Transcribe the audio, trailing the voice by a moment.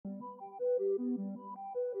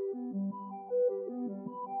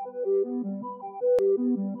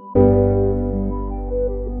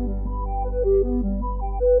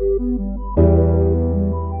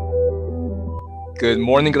Good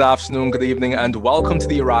morning, good afternoon, good evening, and welcome to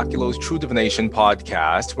the Oraculos True Divination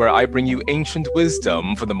podcast, where I bring you ancient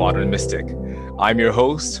wisdom for the modern mystic. I'm your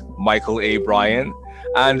host, Mychal A. Bryan,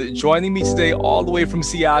 and joining me today all the way from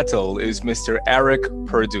Seattle is Mr. Eric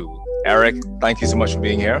Purdue. Eric, thank you so much for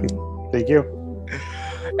being here. Thank you.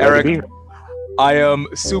 Eric, I am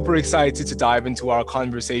super excited to dive into our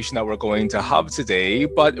conversation that we're going to have today.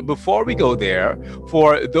 But before we go there,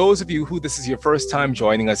 for those of you who this is your first time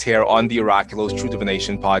joining us here on the Oraculos True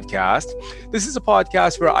Divination podcast, this is a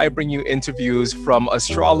podcast where I bring you interviews from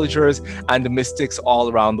astrologers and mystics all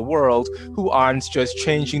around the world who aren't just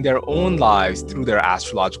changing their own lives through their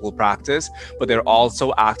astrological practice, but they're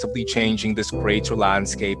also actively changing this greater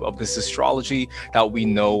landscape of this astrology that we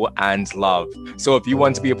know and love. So if you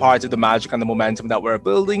want to be a part of the magic and the momentum that we're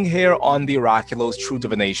building here on the Oraculos True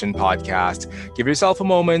Divination podcast, give yourself a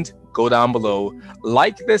moment, go down below,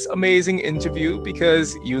 like this amazing interview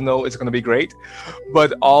because you know it's going to be great,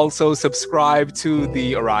 but also subscribe to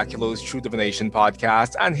the Oraculos True Divination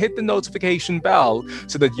podcast and hit the notification bell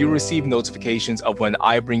so that you receive notifications of when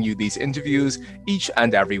I bring you these interviews each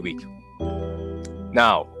and every week.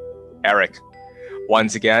 Now, Eric,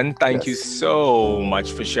 once again, thank you so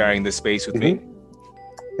much for sharing this space with me.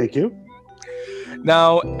 Thank you.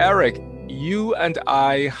 Now, Eric, you and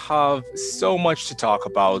I have so much to talk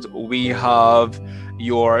about. We have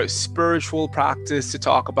your spiritual practice to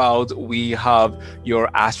talk about. We have your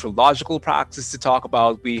astrological practice to talk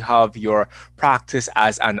about. We have your practice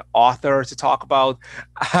as an author to talk about.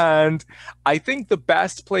 And I think the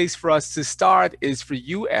best place for us to start is for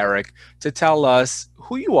you, Eric, to tell us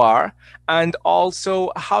who you are and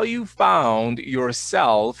also how you found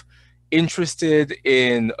yourself interested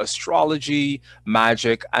in astrology,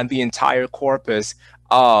 magic, and the entire corpus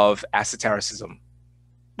of esotericism.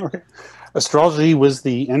 Okay. Astrology was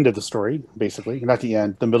the end of the story, basically. Not the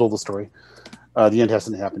end, the middle of the story. The end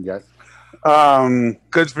hasn't happened yet.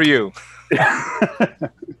 Good for you.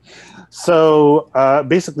 So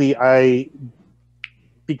basically, I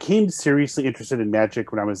became seriously interested in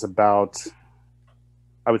magic when I was about,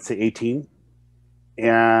 I would say, 18.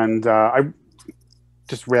 And I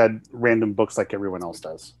just read random books like everyone else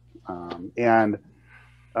does. In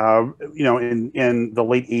the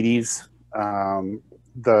late 80s,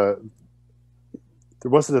 there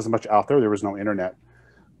wasn't as much out there. There was no internet.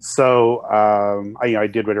 So I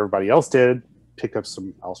did what everybody else did, picked up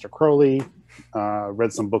some Aleister Crowley,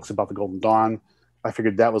 read some books about the Golden Dawn. I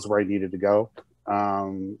figured that was where I needed to go.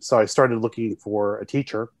 So I started looking for a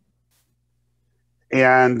teacher.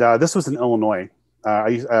 And this was in Illinois.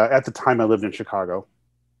 At the time, I lived in Chicago.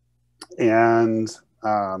 And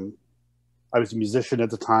I was a musician at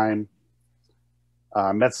the time.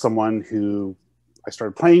 Met someone who I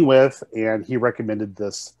started playing with, and he recommended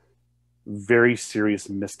this very serious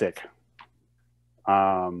mystic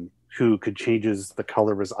who could change the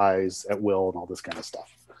color of his eyes at will and all this kind of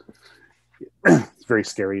stuff. It's very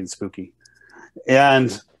scary and spooky. And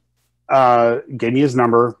gave me his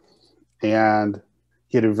number, and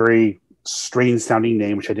he had a very strange sounding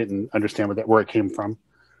name, which I didn't understand where it came from.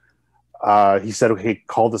 He said, okay,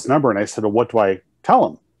 call this number. And I said, well, what do I tell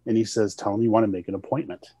him? And he says, tell him you want to make an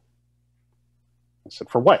appointment. I said,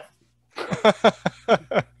 for what?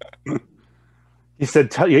 He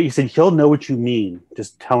said, he'll know what you mean.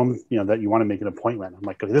 Just tell him, that you want to make an appointment. I'm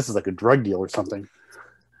like, okay, this is like a drug deal or something.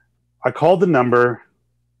 I called the number.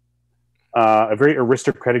 A very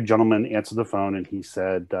aristocratic gentleman answered the phone, and he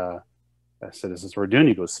said, I said, is this Verdun?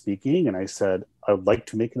 He goes, speaking. And I said, I would like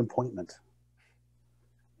to make an appointment.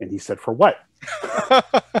 And he said, for what?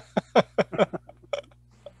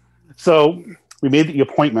 So we made the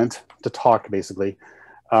appointment to talk, basically.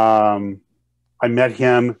 I met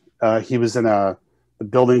him. He was the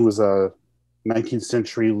building was a 19th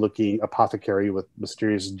century looking apothecary with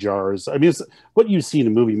mysterious jars. I mean, it's what you see in a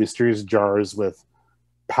movie, mysterious jars with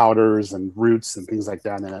powders and roots and things like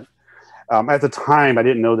that in it. At the time, I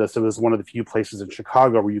didn't know this. It was one of the few places in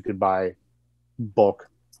Chicago where you could buy bulk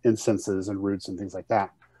incenses and roots and things like that.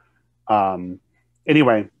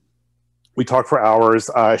 Anyway, we talked for hours.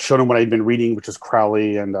 I showed him what I'd been reading, which is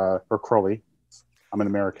Crowley or Crowley. I'm an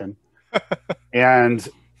American. And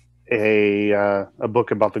a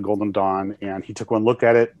book about the Golden Dawn. And he took one look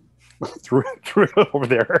at it, threw it over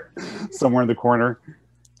there somewhere in the corner.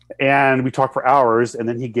 And we talked for hours. And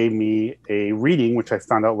then he gave me a reading, which I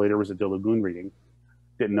found out later was a De Lagoon reading.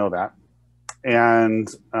 Didn't know that.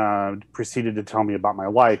 And proceeded to tell me about my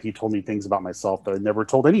life. He told me things about myself that I never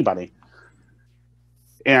told anybody.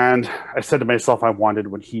 And I said to myself, I wanted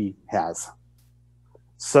what he has.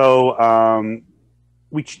 So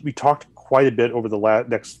we talked quite a bit over the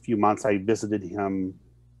next few months. I visited him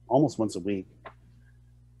almost once a week.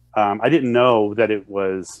 I didn't know that it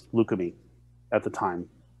was leukemia at the time.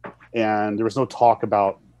 And there was no talk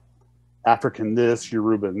about African this,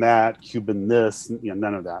 Yoruban that, Cuban this,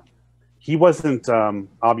 none of that. He wasn't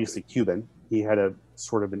obviously Cuban. He had a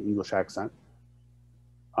sort of an English accent.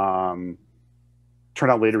 Turned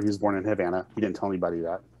out later he was born in Havana. He didn't tell anybody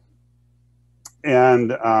that.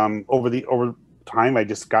 And over time, I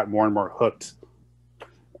just got more and more hooked.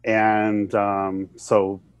 And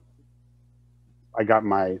so I got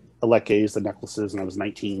my Elekes, the necklaces, when I was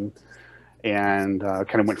 19, and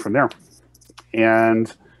kind of went from there.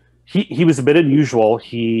 And he was a bit unusual.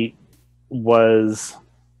 He was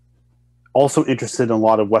also interested in a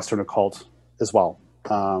lot of Western occult as well.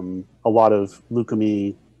 A lot of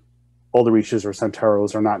leukemia, Olderishas, or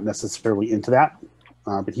Centauros are not necessarily into that,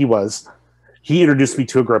 but he was. He introduced me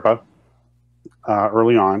to Agrippa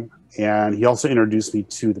early on, and he also introduced me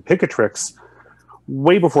to the Picatrix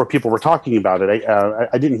way before people were talking about it.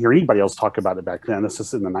 I didn't hear anybody else talk about it back then. This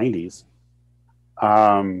is in the 90s.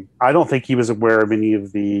 I don't think he was aware of any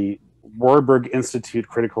of the Warburg Institute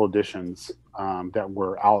critical editions that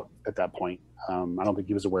were out at that point. I don't think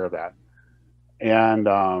he was aware of that. And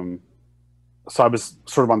so I was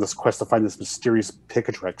sort of on this quest to find this mysterious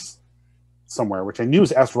Picatrix somewhere, which I knew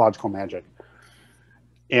was astrological magic.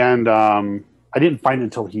 And I didn't find it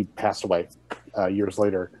until he passed away years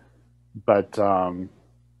later. But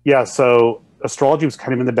yeah, so astrology was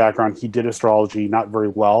kind of in the background. He did astrology not very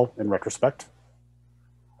well in retrospect.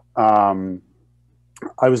 I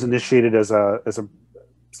was initiated as a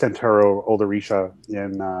Centauro Olderisha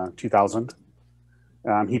in 2000.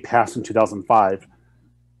 He passed in 2005.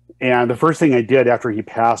 And the first thing I did after he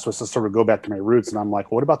passed was to sort of go back to my roots. And I'm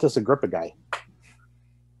like, well, what about this Agrippa guy?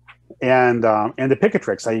 And the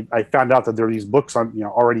Picatrix, I found out that there are these books on,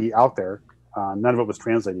 already out there. None of it was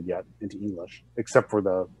translated yet into English, except for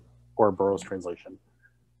the Ouroboros translation.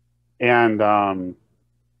 And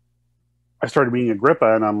I started reading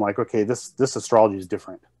Agrippa, and I'm like, okay, this astrology is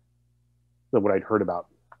different than what I'd heard about.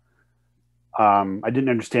 I didn't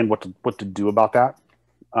understand what to do about that.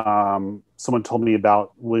 Someone told me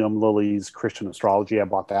about William Lilly's Christian Astrology. I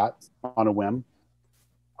bought that on a whim.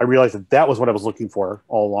 I realized that was what I was looking for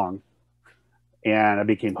all along, and I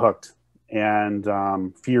became hooked. And a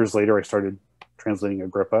few years later, I started translating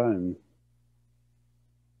Agrippa, and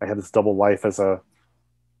I had this double life as a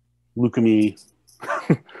leukemia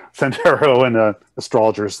Centauro and an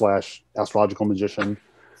astrologer / astrological magician.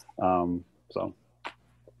 So,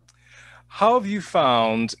 how have you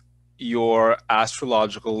found your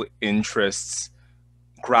astrological interests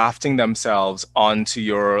grafting themselves onto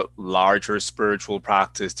your larger spiritual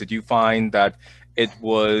practice? Did you find that it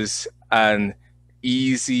was an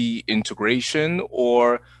easy integration,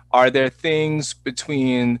 or are there things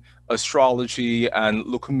between astrology and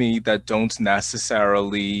leukemia that don't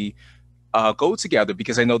necessarily go together?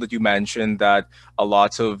 Because I know that you mentioned that a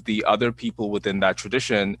lot of the other people within that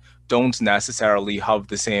tradition don't necessarily have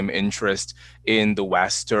the same interest in the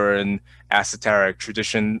Western esoteric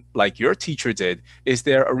tradition like your teacher did. Is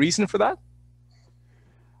there a reason for that?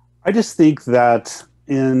 I just think that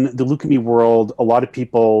in the leukemia world, a lot of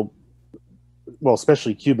people, well,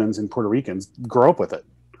 especially Cubans and Puerto Ricans, grow up with it.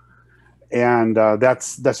 And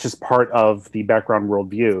that's just part of the background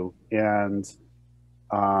worldview. And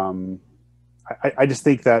I just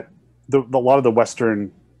think that a lot of the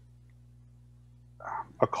Western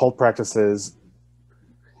occult practices,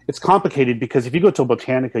 it's complicated because if you go to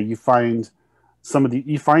Botanica, you find some of the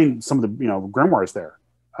grimoires there,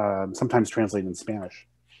 sometimes translated in Spanish.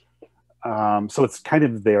 So it's kind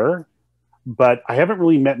of there, but I haven't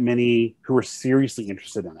really met many who are seriously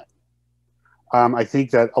interested in it. I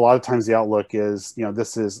think that a lot of times the outlook is,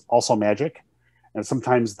 this is also magic, and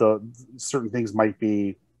sometimes the certain things might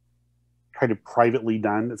be kind of privately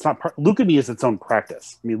done. It's not leukemia is its own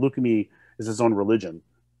practice. I mean, leukemia is its own religion.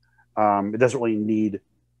 It doesn't really need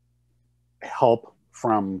help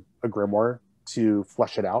from a grimoire to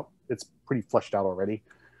flesh it out. It's pretty fleshed out already.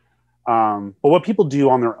 But what people do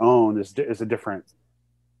on their own is a different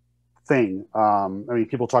thing. I mean,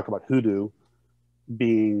 people talk about hoodoo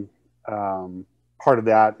being part of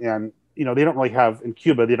that, and they don't really have in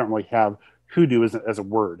Cuba. They don't really have hoodoo as a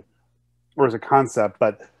word or as a concept,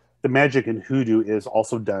 but the magic in hoodoo is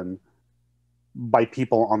also done by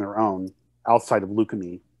people on their own outside of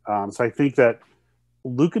leukemia. So I think that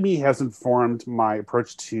leukemia has informed my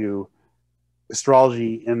approach to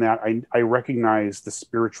astrology in that I recognize the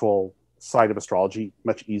spiritual side of astrology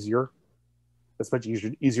much easier. It's much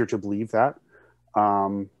easier to believe that.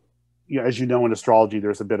 As you know, in astrology,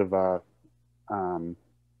 there's a bit of a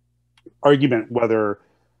argument whether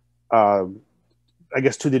I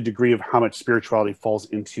guess to the degree of how much spirituality falls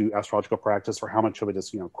into astrological practice, or how much of it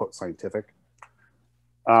is, quote, scientific.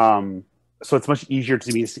 So it's much easier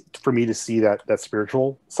for me to see that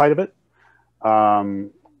spiritual side of it.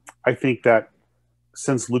 I think that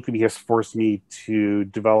since Lukumi has forced me to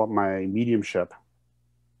develop my mediumship,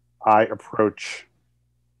 I approach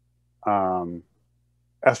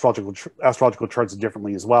astrological charts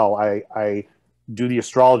differently as well. I do the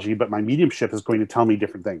astrology, but my mediumship is going to tell me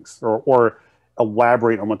different things, or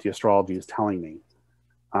elaborate on what the astrology is telling me.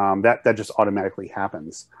 That just automatically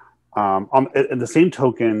happens. In the same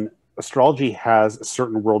token, astrology has a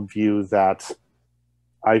certain worldview that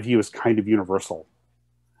I view as kind of universal,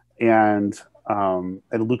 and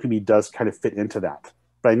Lukumi does kind of fit into that.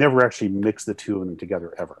 But I never actually mix the two of them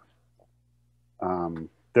together ever.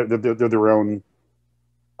 They're their own.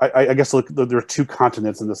 I guess there are two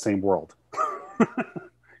continents in the same world,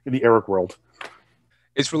 in the Eric world.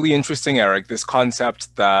 It's really interesting, Eric, this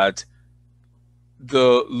concept that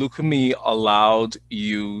the Lukumi allowed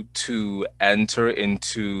you to enter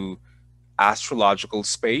into astrological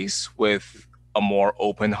space with a more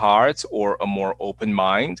open heart or a more open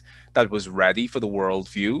mind that was ready for the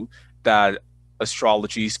worldview that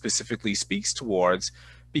astrology specifically speaks towards.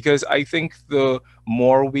 Because I think the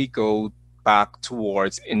more we go back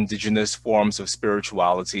towards indigenous forms of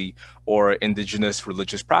spirituality or indigenous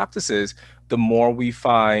religious practices, the more we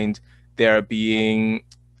find there being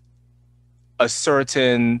a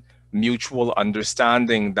certain mutual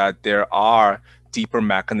understanding that there are deeper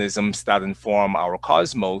mechanisms that inform our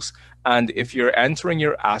cosmos. And if you're entering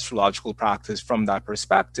your astrological practice from that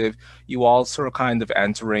perspective, you also are kind of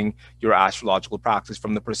entering your astrological practice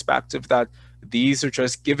from the perspective that these are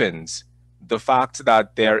just givens. The fact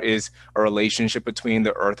that there is a relationship between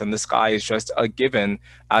the earth and the sky is just a given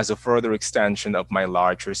as a further extension of my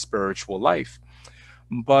larger spiritual life.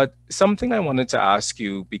 But something I wanted to ask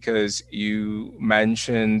you, because you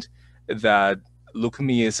mentioned that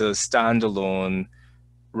Lukumi is a standalone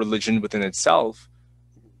religion within itself.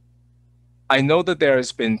 I know that there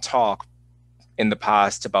has been talk in the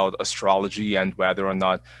past about astrology and whether or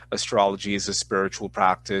not astrology is a spiritual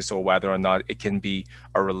practice or whether or not it can be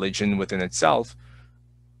a religion within itself.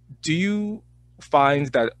 Do you find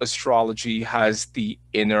that astrology has the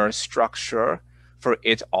inner structure for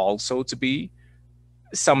it also to be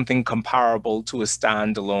something comparable to a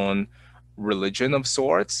standalone religion of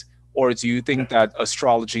sorts? Or do you think that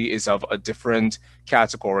astrology is of a different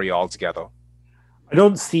category altogether? I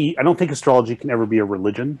don't think astrology can ever be a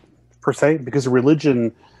religion per se, because a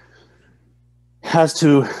religion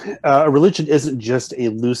isn't just a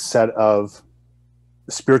loose set of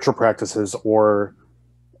spiritual practices or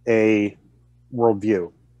a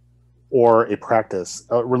worldview or a practice.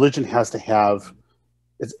 A religion is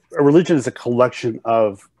a collection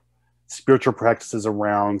of spiritual practices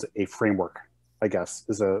around a framework, I guess,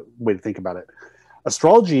 is a way to think about it.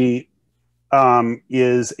 Astrology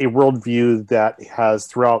is a worldview that has,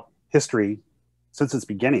 throughout history, since its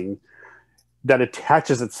beginning, that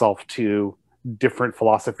attaches itself to different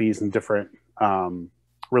philosophies and different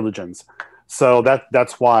religions. So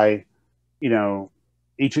that's why,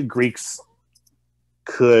 ancient Greeks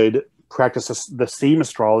could practice the same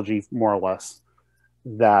astrology, more or less,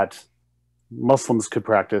 that Muslims could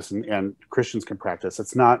practice and Christians can practice.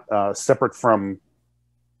 It's not separate from.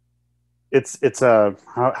 It's a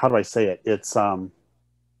how do I say it? It's like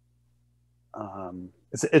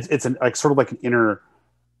sort of like an inner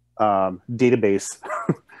database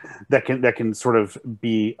that can sort of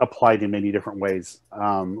be applied in many different ways.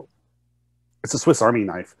 It's a Swiss Army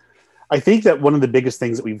knife. I think that one of the biggest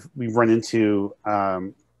things that we've run into, I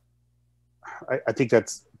think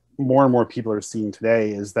that's more and more people are seeing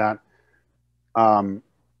today, is that when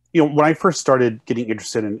I first started getting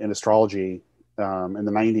interested in astrology in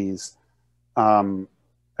the 90s,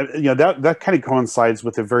 that kind of coincides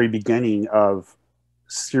with the very beginning of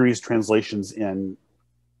serious translations in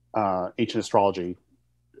ancient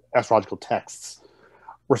astrological texts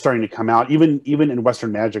were starting to come out. Even in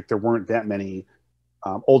Western magic, there weren't that many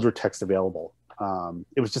older texts available.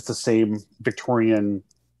 It was just the same Victorian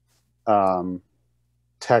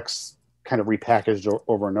texts kind of repackaged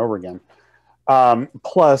over and over again.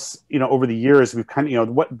 Plus, over the years, we've kind of,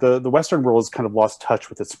 what the Western world has kind of lost touch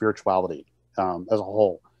with its spirituality as a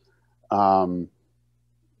whole.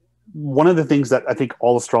 One of the things that I think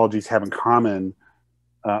all astrologies have in common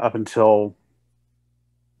up until,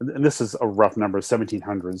 and this is a rough number,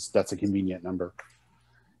 1700s, that's a convenient number,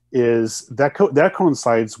 is that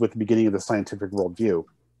coincides with the beginning of the scientific worldview.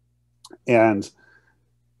 And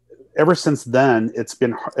ever since then,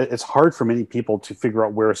 it's hard for many people to figure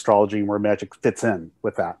out where astrology and where magic fits in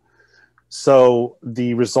with that. So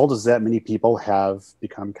the result is that many people have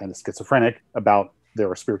become kind of schizophrenic about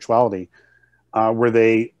their spirituality, where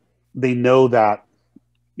they know that,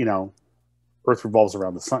 you know, Earth revolves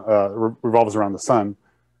around the sun,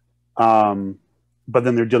 but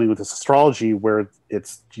then they're dealing with this astrology where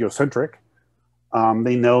it's geocentric.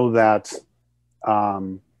 They know that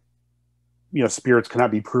you know, spirits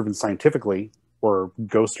cannot be proven scientifically, or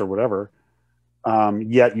ghosts or whatever.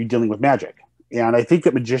 Yet you're dealing with magic, and I think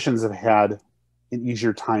that magicians have had an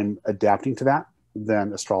easier time adapting to that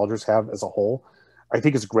than astrologers have as a whole. I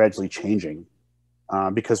think it's gradually changing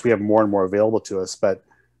because we have more and more available to us. But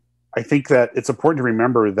I think that it's important to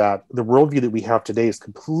remember that the worldview that we have today is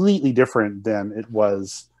completely different than it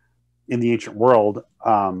was in the ancient world,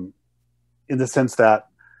 in the sense that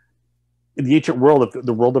in the ancient world, of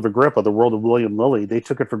the world of Agrippa, the world of William Lilly, they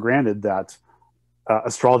took it for granted that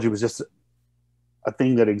astrology was just a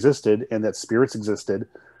thing that existed and that spirits existed.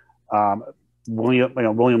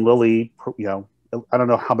 William Lilly, you know, I don't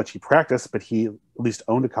know how much he practiced, but he at least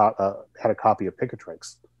owned had a copy of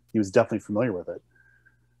Picatrix. He was definitely familiar with it.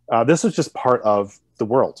 This was just part of the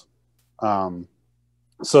world.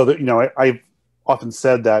 So that, you know, I've often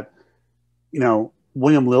said that, you know,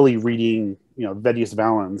 William Lilly reading, you know, Vedius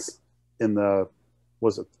Valens in the,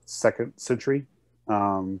 was it 2nd century, he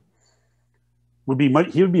would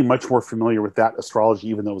be much more familiar with that astrology,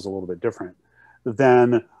 even though it was a little bit different,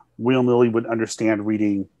 than William Lilly would understand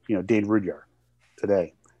reading, you know, Dane Rudyard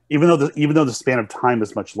today, even though the span of time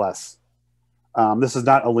is much less. This is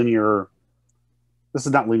not linear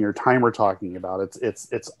time we're talking about.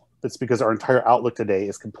 It's because our entire outlook today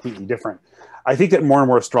is completely different. I think that more and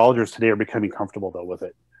more astrologers today are becoming comfortable though with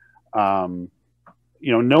it.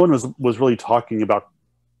 You know, no one was really talking about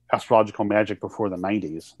astrological magic before the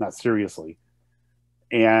 90s, not seriously.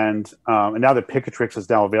 And now that Picatrix is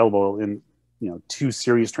now available in, you know, 2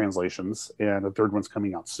 serious translations, and a 3rd one's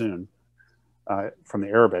coming out soon from the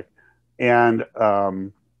Arabic. And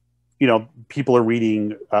you know, people are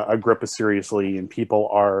reading Agrippa seriously, and people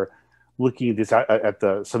are looking at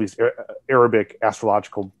some of these Arabic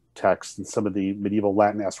astrological texts and some of the medieval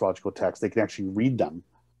Latin astrological texts. They can actually read them.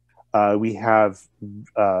 We have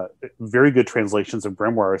very good translations of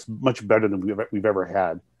grimoires, much better than we've ever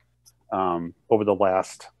had over the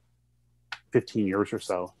last 15 years or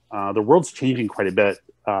so. The world's changing quite a bit.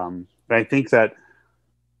 And I think that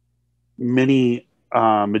many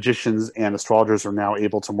magicians and astrologers are now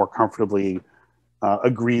able to more comfortably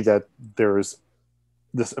agree that there's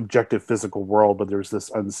this objective physical world, but there's this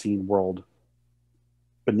unseen world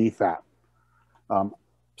beneath that.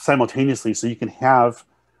 Simultaneously, so you can have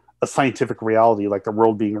a scientific reality like the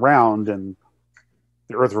world being round and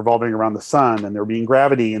the Earth revolving around the sun and there being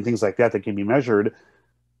gravity and things like that that can be measured,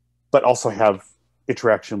 but also have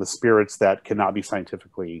interaction with spirits that cannot be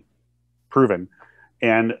scientifically proven.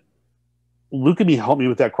 And Luke and me helped me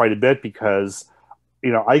with that quite a bit because,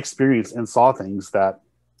 you know, I experienced and saw things that,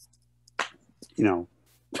 you know,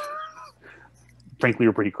 frankly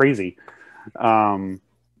were pretty crazy. And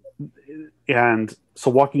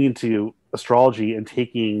so walking into astrology and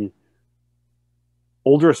taking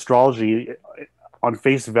older astrology on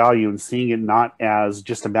face value and seeing it not as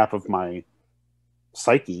just a map of my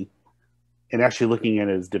psyche and actually looking at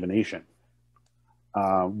it as divination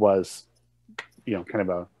was, you know, kind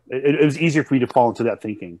of it was easier for me to fall into that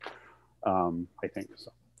thinking, I think.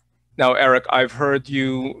 So. Now, Eric, I've heard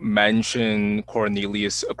you mention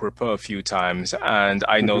Cornelius Agrippa a few times, and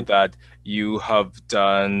I know that you have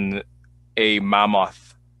done a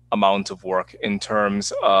mammoth amount of work in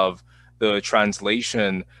terms of the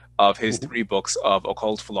translation of his 3 books of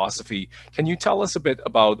occult philosophy. Can you tell us a bit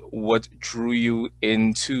about what drew you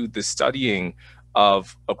into the studying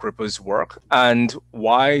of Agrippa's work, and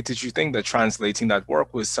why did you think that translating that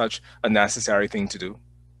work was such a necessary thing to do?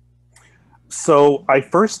 So I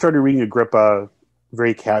first started reading Agrippa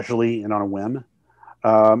very casually and on a whim.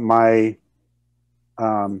 My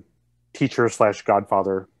teacher /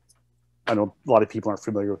 godfather, I know a lot of people aren't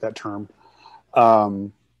familiar with that term,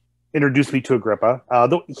 introduced me to Agrippa.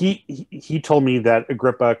 Though he told me that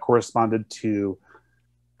Agrippa corresponded to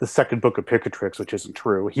the 2nd book of Picatrix, which isn't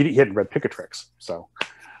true. He hadn't read Picatrix, so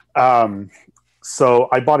so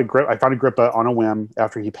I found Agrippa on a whim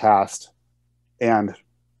after he passed, and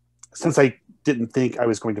since I didn't think I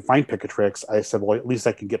was going to find Picatrix, I said, well, at least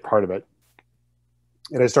I can get part of it.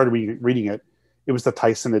 And I started reading it. It was the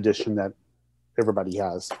Tyson edition that everybody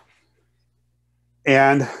has.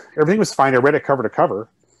 And everything was fine. I read it cover to cover.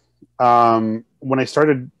 When I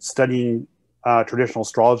started studying traditional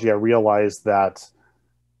astrology, I realized that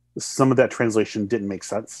some of that translation didn't make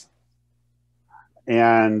sense.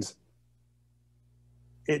 And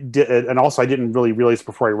it did, and also I didn't really realize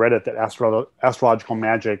before I read it that astrological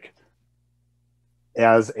magic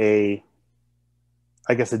as a,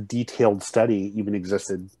 I guess, a detailed study even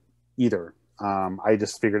existed either. I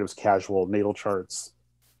just figured it was casual natal charts,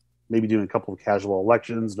 maybe doing a couple of casual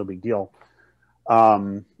elections, no big deal.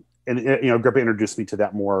 And Agrippa introduced me to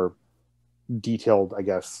that more detailed, I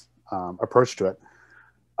guess, approach to it.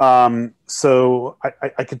 So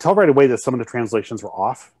I could tell right away that some of the translations were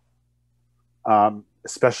off,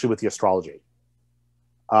 especially with the astrology.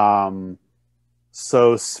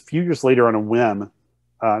 So a few years later, on a whim,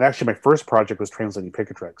 and actually my first project was translating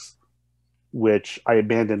Picatrix, which I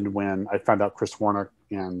abandoned when I found out Chris Warnock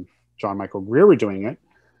and John Michael Greer were doing it.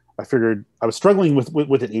 I figured I was struggling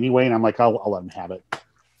with it anyway, and I'm like, I'll let them have it.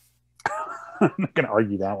 I'm not going to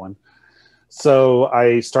argue that one. So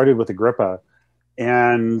I started with Agrippa,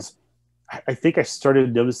 and I think I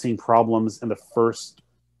started noticing problems in the first,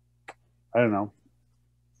 I don't know,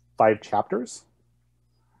 5 chapters.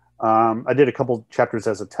 I did a couple chapters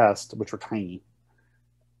as a test, which were tiny.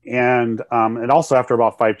 And also after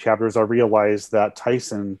about 5 chapters, I realized that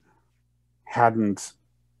Tyson hadn't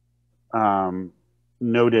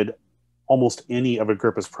noted almost any of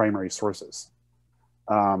Agrippa's primary sources,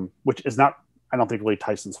 which is not, I don't think, really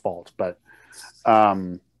Tyson's fault, but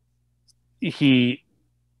he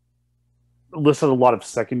listed a lot of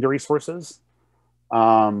secondary sources,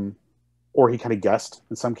 or he kind of guessed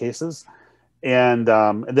in some cases. And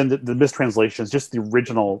then the mistranslations, just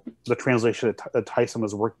the translation that Tyson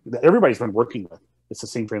was that everybody's been working with, it's the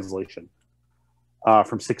same translation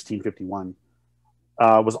from 1651,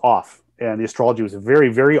 was off. And the astrology was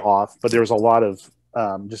very, very off, but there was a lot of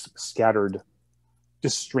just scattered,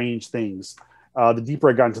 just strange things. The deeper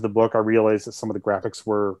I got into the book, I realized that some of the graphics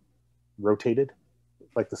were rotated,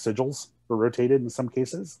 like the sigils were rotated in some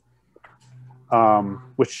cases,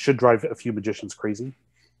 which should drive a few magicians crazy.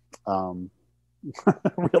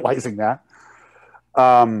 Realizing that.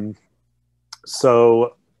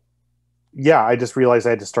 So yeah, I just realized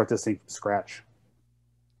I had to start this thing from scratch.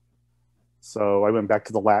 So I went back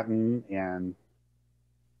to the Latin and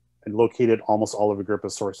located almost all of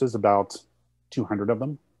Agrippa's sources, about 200 of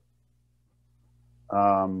them.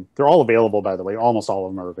 They're all available, by the way. Almost all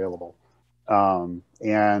of them are available.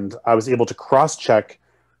 And I was able to cross-check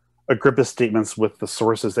Agrippa's statements with the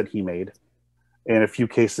sources that he made. In a few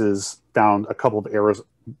cases, found a couple of errors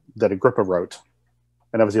that Agrippa wrote,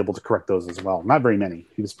 and I was able to correct those as well. Not very many.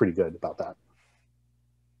 He was pretty good about that.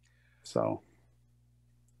 So,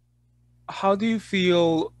 how do you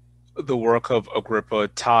feel the work of Agrippa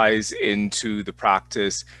ties into the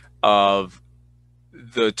practice of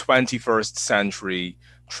the 21st century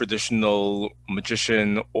traditional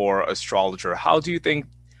magician or astrologer? How do you think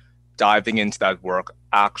diving into that work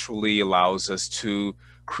actually allows us to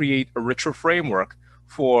create a richer framework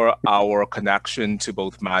for our connection to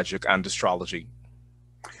both magic and astrology?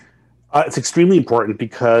 It's extremely important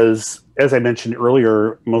because, as I mentioned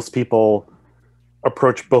earlier, most people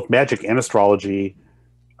approach both magic and astrology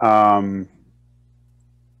not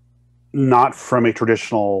from a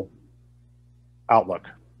traditional outlook.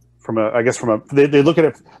 They look at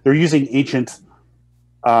it, they're using ancient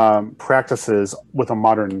practices with a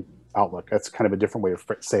modern outlook. That's kind of a different way to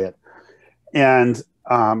say it. And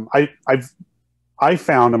I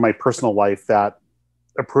found in my personal life that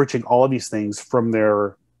approaching all of these things from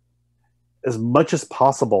their, as much as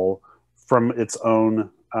possible, from its own,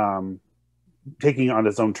 taking it on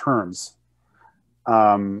its own terms,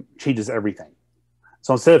 changes everything.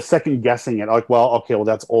 So instead of second guessing it, like, well, okay, well,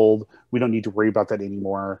 that's old, we don't need to worry about that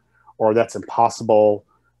anymore, or that's impossible,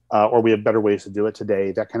 or we have better ways to do it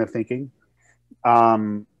today, that kind of thinking,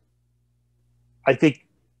 I think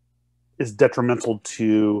is detrimental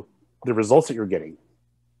to the results that you're getting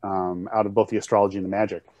out of both the astrology and the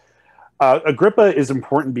magic. Agrippa is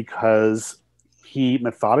important because he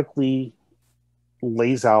methodically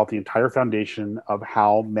lays out the entire foundation of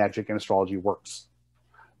how magic and astrology works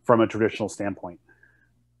from a traditional standpoint.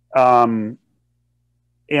 And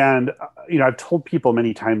I've told people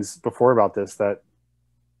many times before about this, that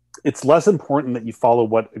it's less important that you follow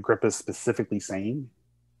what Agrippa is specifically saying,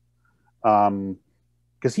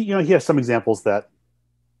 because he has some examples that,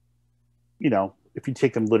 if you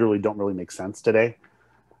take them literally, don't really make sense today.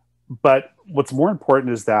 But what's more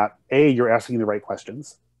important is that A, you're asking the right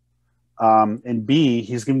questions, and B,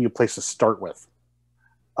 he's giving you a place to start with.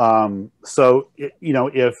 So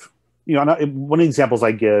one of the examples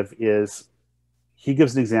I give is, he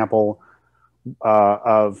gives an example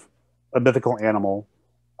of a mythical animal.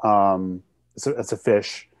 It's a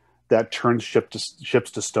fish that turns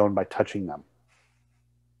ships to stone by touching them.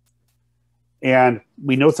 And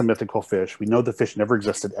we know it's a mythical fish. We know the fish never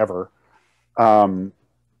existed ever. So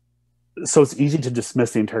it's easy to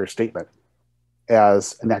dismiss the entire statement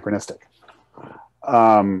as anachronistic.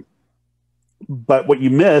 But what you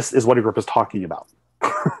miss is what Agrippa's talking about.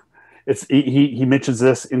 He mentions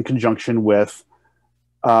this in conjunction with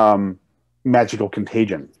magical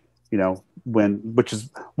contagion, which is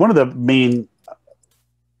one of the main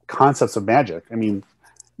concepts of magic. I mean,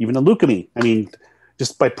 even in alchemy,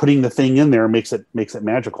 just by putting the thing in there makes it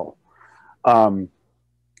magical.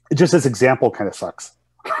 Just this example kind of sucks,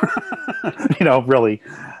 really.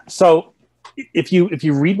 So if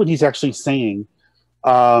you read what he's actually saying,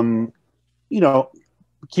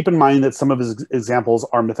 keep in mind that some of his examples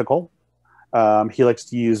are mythical. He likes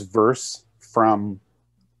to use verse from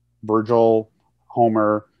Virgil,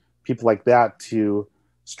 Homer, people like that to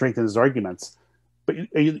strengthen his arguments. But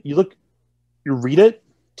you read it,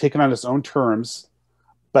 take it on its own terms.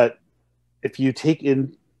 But if you take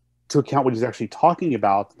into account what he's actually talking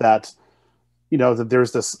about, that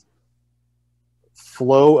there's this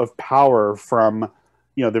flow of power from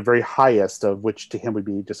the very highest, of which to him would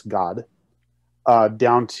be just God,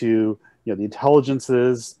 down to the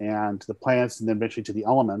intelligences and to the planets, and then eventually to the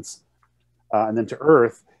elements, and then to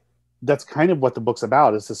Earth. That's kind of what the book's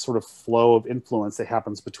about, is this sort of flow of influence that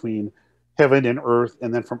happens between heaven and Earth,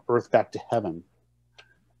 and then from Earth back to heaven.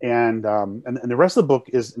 And the rest of the book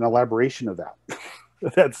is an elaboration of that,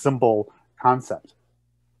 that simple concept.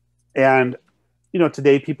 And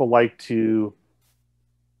today people like to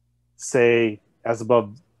say as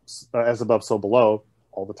above, so below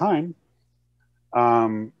all the time.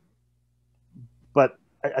 But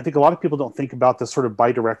I think a lot of people don't think about this sort of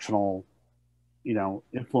bidirectional,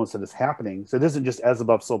 influence that is happening. So it isn't just as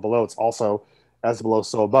above, so below. It's also as below,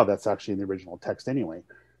 so above. That's actually in the original text anyway.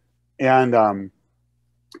 And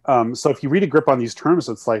so if you read Agrippa on these terms,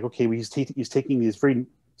 it's like, okay, well, he's taking these very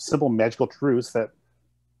simple magical truths that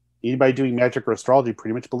anybody doing magic or astrology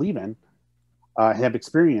pretty much believe in, have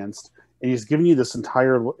experienced, and he's giving you this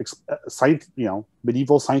entire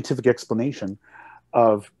medieval scientific explanation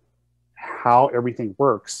of how everything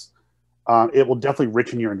works. It will definitely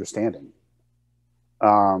richen your understanding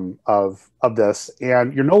of this,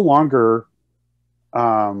 and you're no longer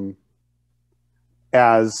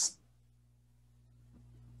as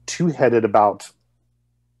two-headed about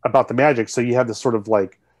the magic. So you have this sort of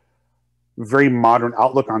like very modern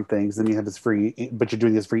outlook on things, and you have this but you're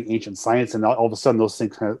doing this very ancient science, and all of a sudden those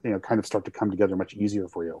things kind of start to come together much easier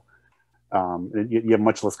for you. You have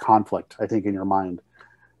much less conflict, I think, in your mind.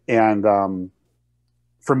 And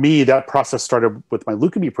for me, that process started with my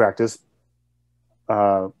leukemia practice,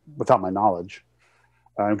 without my knowledge,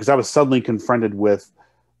 because I was suddenly confronted with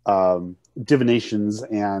divinations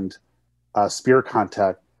and spirit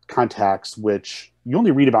contacts, which you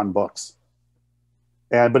only read about in books,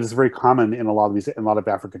 but it's very common in a lot of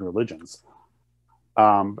African religions.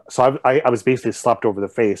 So I was basically slapped over the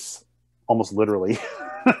face, almost literally,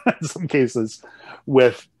 in some cases,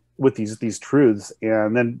 with these truths.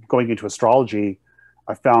 And then going into astrology,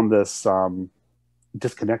 I found this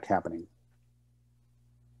disconnect happening.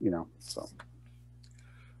 So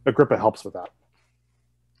Agrippa helps with that.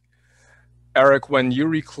 Eric, when you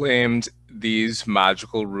reclaimed these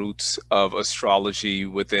magical roots of astrology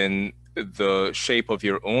within the shape of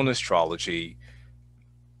your own astrology,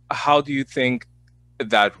 how do you think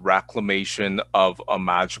that reclamation of a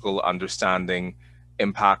magical understanding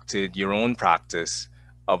impacted your own practice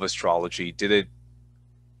of astrology? Did it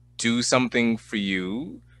do something for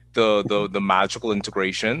you, the magical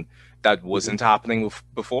integration that wasn't happening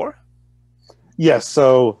before? Yes.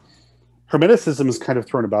 So Hermeticism is kind of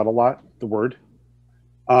thrown about a lot, the word.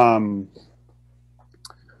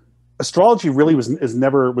 Astrology really was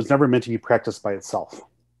never meant to be practiced by itself.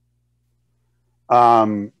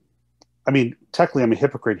 Technically I'm a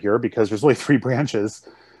hypocrite here, because there's only three branches.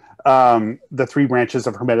 The three branches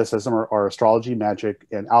of Hermeticism are astrology, magic,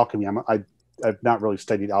 and alchemy. I've not really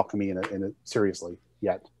studied alchemy in it seriously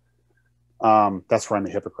yet. That's where I'm a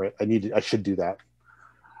hypocrite. I should do that.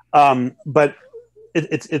 But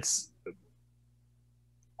it's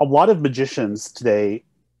a lot of magicians today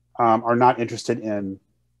are not interested in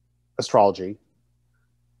astrology.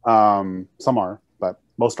 Some are, but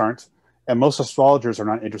most aren't. And most astrologers are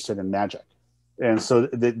not interested in magic. And so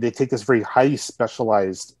they take this very highly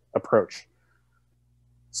specialized approach.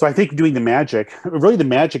 So I think doing the magic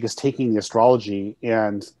is taking the astrology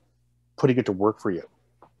and putting it to work for you.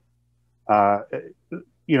 A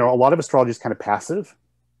lot of astrology is kind of passive,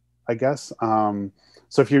 I guess.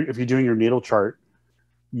 So if you're doing your natal chart,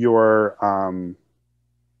 you're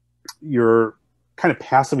kind of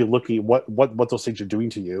passively looking at what those things are doing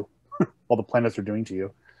to you. all the planets are doing to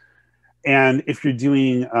you. And if you're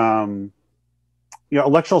doing,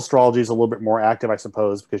 electoral astrology is a little bit more active, I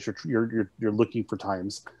suppose, because you're looking for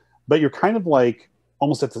times, but you're kind of like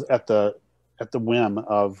almost at the whim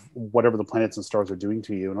of whatever the planets and stars are doing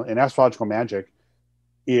to you. And astrological magic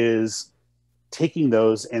is taking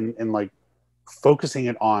those and like focusing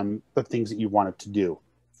it on the things that you want it to do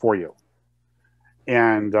for you.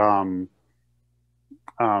 And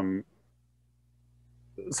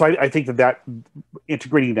so I think that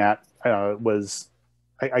integrating that was,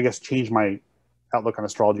 I guess, changed my outlook on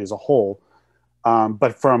astrology as a whole.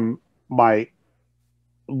 But from my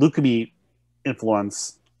leukemia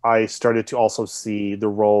influence, I started to also see the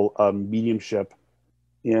role of mediumship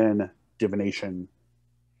in divination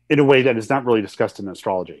in a way that is not really discussed in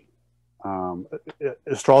astrology.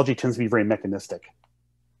 Astrology tends to be very mechanistic.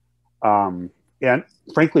 And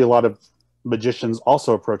frankly, a lot of magicians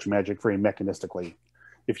also approach magic very mechanistically.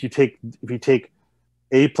 If you take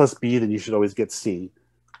A plus B, then you should always get C.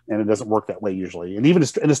 And it doesn't work that way usually. And even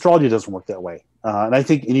in astrology, it doesn't work that way. And I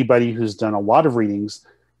think anybody who's done a lot of readings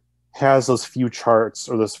has those few charts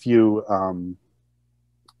or those few,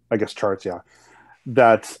 charts, yeah,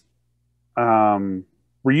 that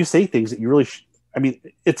where you say things that you really,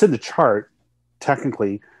 it's in the chart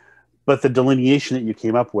technically, but the delineation that you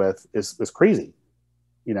came up with is crazy,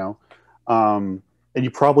 and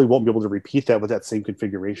you probably won't be able to repeat that with that same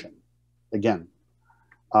configuration again.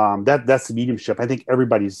 That's the mediumship. I think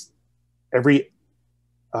every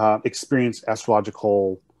experienced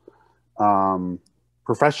astrological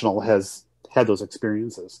professional has had those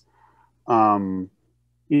experiences. You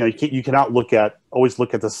cannot always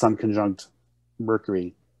look at the sun conjunct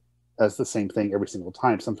Mercury as the same thing every single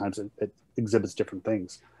time. Sometimes it exhibits different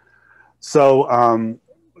things. So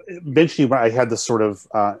eventually, when I had this sort of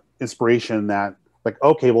inspiration that, like,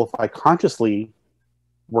 okay, well, if I consciously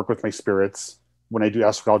work with my spirits when I do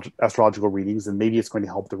astrological readings, then maybe it's going to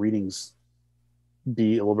help the readings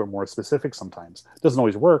be a little bit more specific sometimes. It doesn't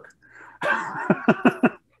always work.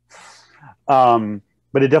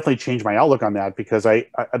 But it definitely changed my outlook on that, because I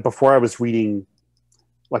before I was reading,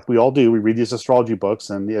 like we all do, we read these astrology books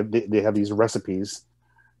and they have these recipes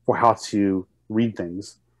for how to read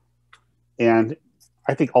things. And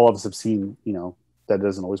I think all of us have seen, that it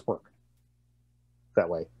doesn't always work that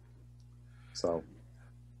way. So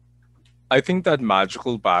I think that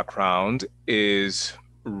magical background is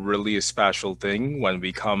really a special thing when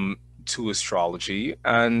we come to astrology.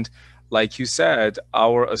 And like you said,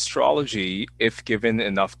 our astrology, if given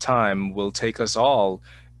enough time, will take us all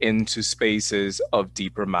into spaces of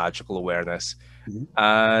deeper magical awareness. Mm-hmm.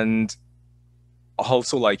 And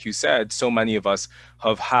also, like you said, so many of us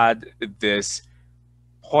have had this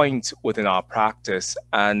point within our practice,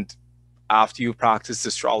 and after you've practiced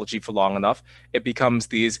astrology for long enough, it becomes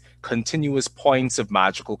these continuous points of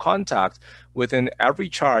magical contact within every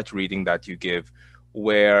chart reading that you give,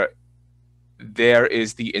 where there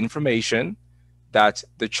is the information that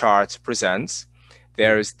the chart presents.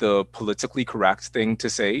 There's the politically correct thing to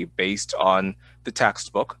say based on the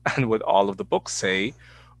textbook and what all of the books say.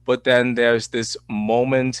 But then there's this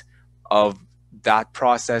moment of that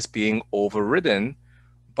process being overridden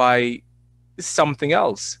by something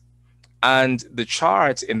else. And the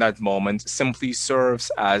chart in that moment simply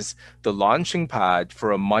serves as the launching pad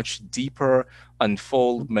for a much deeper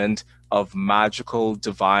unfoldment of magical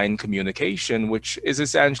divine communication, which is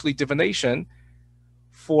essentially divination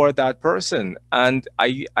for that person. And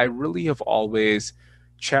I really have always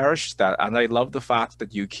cherished that. And I love the fact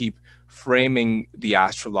that you keep framing the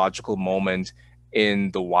astrological moment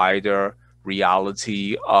in the wider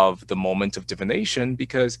reality of the moment of divination,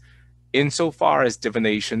 because insofar as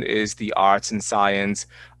divination is the arts and science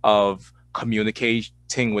of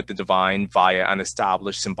communicating with the divine via an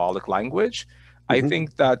established symbolic language, I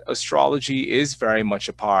think that astrology is very much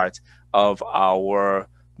a part of our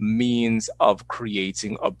means of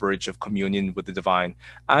creating a bridge of communion with the divine.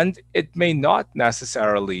 And it may not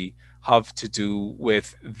necessarily have to do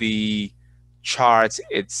with the chart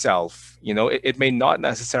itself. It may not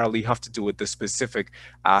necessarily have to do with the specific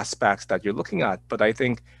aspects that you're looking at, but I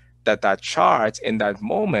think that chart in that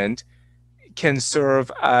moment can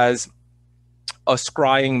serve as a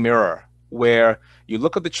scrying mirror, where you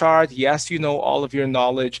look at the chart. Yes, you know all of your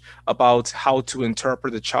knowledge about how to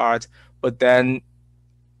interpret the chart, but then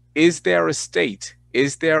is there a state?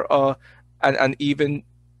 Is there an even,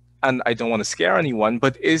 and I don't want to scare anyone,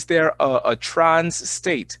 but is there a trance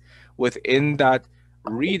state within that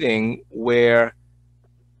reading where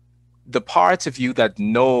the part of you that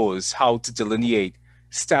knows how to delineate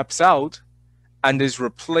steps out and is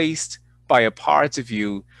replaced by a part of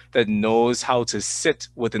you that knows how to sit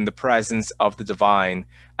within the presence of the divine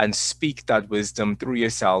and speak that wisdom through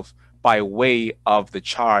yourself by way of the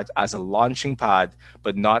chart as a launching pad,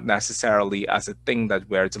 but not necessarily as a thing that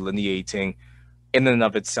we're delineating in and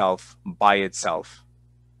of itself by itself.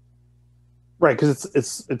 Right, because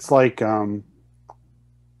it's like, I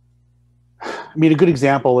mean, a good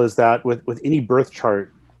example is that with any birth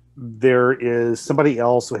chart, there is somebody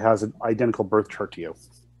else who has an identical birth chart to you,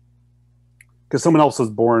 because someone else was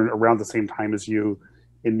born around the same time as you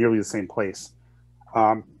in nearly the same place.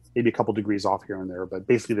 Maybe a couple degrees off here and there, but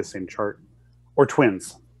basically the same chart, or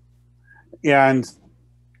twins. And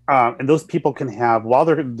those people can have, while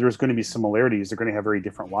there's going to be similarities, they're going to have very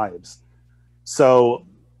different lives. So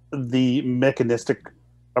the mechanistic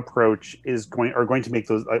approach are going to make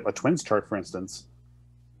those, a twins chart, for instance,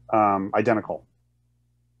 identical.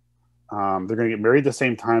 They're going to get married at the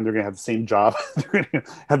same time. They're going to have the same job. They're going to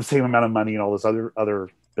have the same amount of money and all this other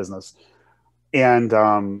business. And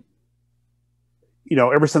ever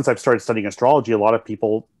since I've started studying astrology, a lot of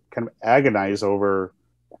people kind of agonize over,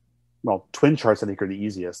 well, twin charts I think are the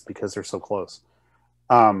easiest because they're so close.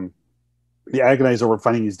 They agonize over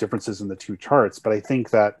finding these differences in the two charts. But I think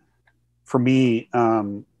that for me,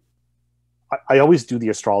 I always do the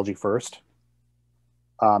astrology first,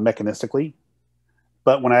 mechanistically.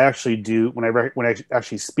 But when I actually when I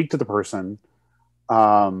actually speak to the person,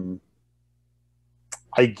 I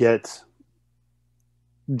get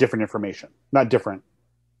different information. Not different.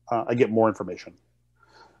 I get more information.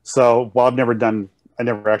 So while I never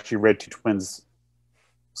actually read two twins,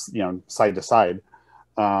 side to side.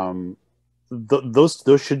 Those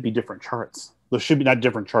should be different charts. Those should be not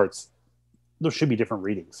different charts. Those should be different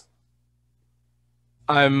readings.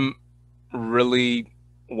 I'm really,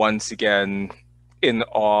 once again, in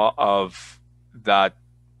awe of that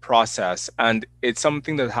process. And it's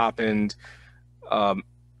something that happened,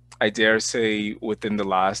 I dare say, within the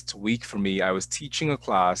last week for me. I was teaching a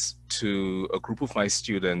class to a group of my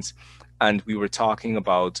students, and we were talking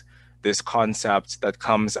about this concept that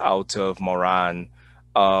comes out of Moran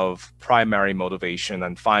of primary motivation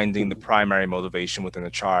and finding the primary motivation within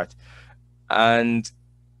a chart. And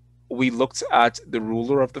we looked at the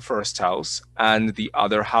ruler of the first house and the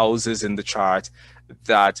other houses in the chart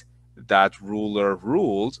that ruler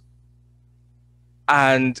ruled,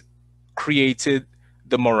 and created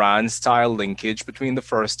the Moran style linkage between the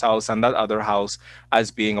first house and that other house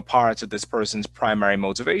as being a part of this person's primary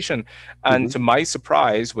motivation. And to my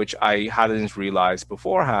surprise, which I hadn't realized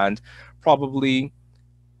beforehand, probably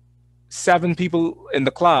 7 people in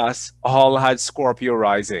the class all had Scorpio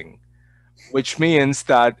rising, which means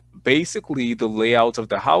that basically the layout of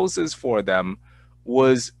the houses for them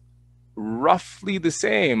was roughly the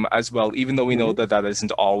same as well, even though we know that that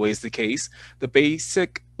isn't always the case. The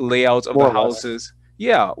basic layout of the houses,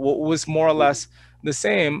 was more or less the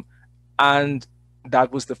same. And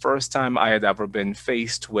that was the first time I had ever been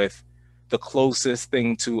faced with the closest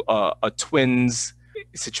thing to a twins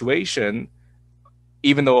situation,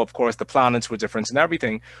 even though, of course, the planets were different and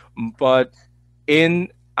everything. But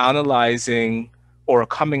in analyzing or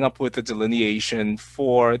coming up with a delineation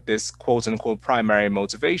for this quote-unquote primary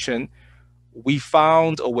motivation, we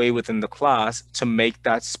found a way within the class to make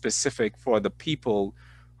that specific for the people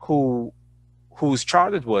whose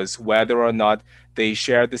chart it was, whether or not they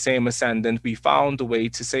shared the same ascendant. We found a way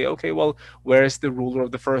to say, okay, well, where's the ruler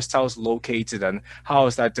of the first house located, and how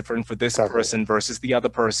is that different for this person versus the other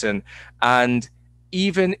person? And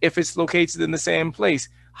even if it's located in the same place,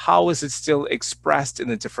 how is it still expressed in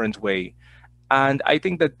a different way? And I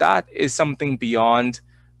think that that is something beyond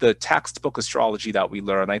the textbook astrology that we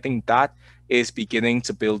learn. I think that is beginning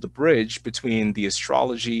to build a bridge between the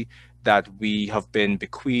astrology that we have been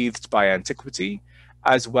bequeathed by antiquity,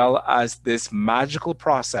 as well as this magical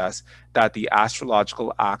process that the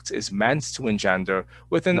astrological act is meant to engender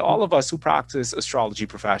within all of us who practice astrology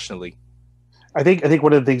professionally. I think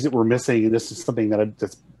one of the things that we're missing, and this is something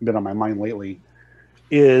that's been on my mind lately,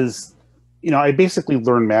 is, I basically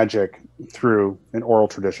learned magic through an oral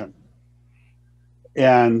tradition,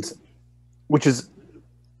 and which is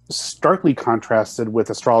starkly contrasted with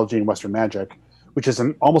astrology and Western magic, which is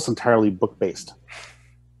almost entirely book-based.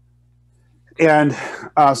 And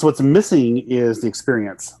so what's missing is the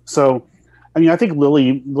experience. So, I think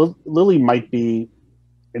Lily might be,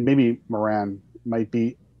 and maybe Moran might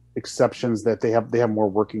be exceptions, that they have more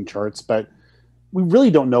working charts, but we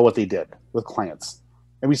really don't know what they did with clients.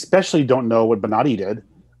 And we especially don't know what Bonatti did,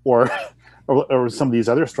 or some of these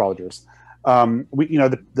other astrologers.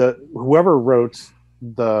 Whoever wrote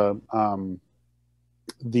the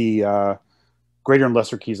Greater and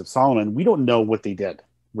Lesser Keys of Solomon, we don't know what they did,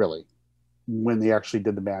 really. when they actually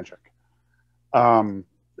did the magic. You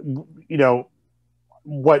know,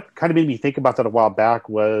 what kind of made me think about that a while back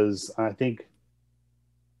was, I think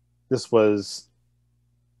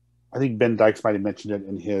Ben Dykes might have mentioned it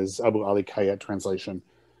in his Abu Ali Khayyat translation,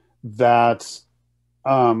 that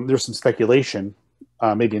there's some speculation,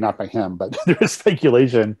 maybe not by him, but there's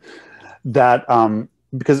speculation that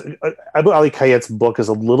because Abu Ali Khayyat's book is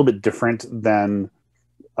a little bit different than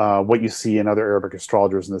what you see in other Arabic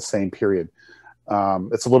astrologers in the same period.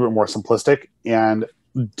 It's a little bit more simplistic, and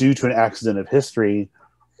due to an accident of history,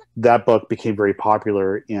 that book became very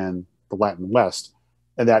popular in the Latin West,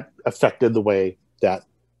 and that affected the way that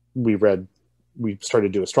we started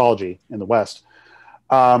to do astrology in the West.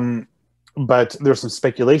 But there's some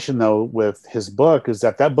speculation, though, with his book, is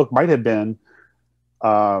that book might have been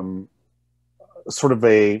sort of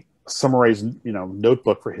a summarized,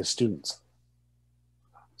 notebook for his students.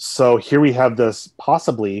 So here we have this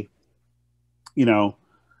possibly,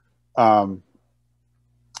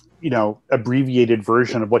 abbreviated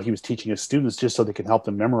version of what he was teaching his students, just so they can help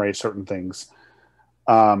them memorize certain things.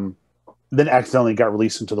 Then accidentally got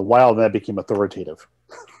released into the wild, and that became authoritative.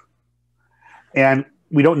 And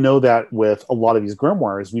we don't know that with a lot of these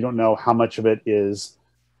grimoires. We don't know how much of it is.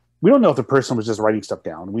 We don't know if the person was just writing stuff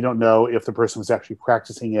down. We don't know if the person was actually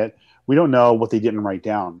practicing it. We don't know what they didn't write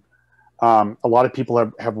down. A lot of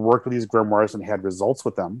people have worked with these grimoires and had results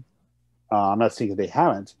with them. I'm not saying that they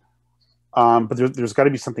haven't, but there's got to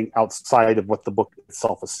be something outside of what the book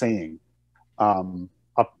itself is saying.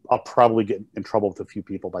 I'll probably get in trouble with a few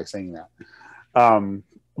people by saying that.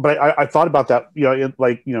 But I thought about that,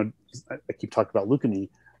 I keep talking about leukemy.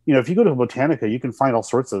 If you go to Botanica, you can find all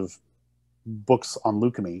sorts of books on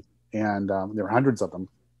leukemy, and there are hundreds of them.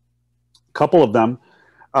 A couple of them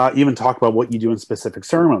even talk about what you do in specific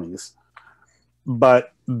ceremonies.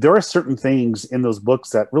 But there are certain things in those books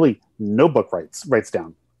that really no book writes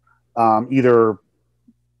down, either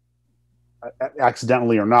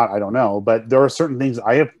accidentally or not, I don't know. But there are certain things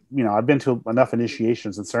I've been to enough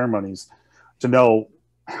initiations and ceremonies to know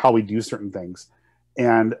how we do certain things.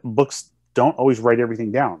 And books don't always write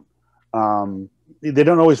everything down. They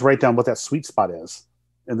don't always write down what that sweet spot is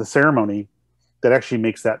in the ceremony that actually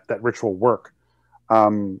makes that ritual work.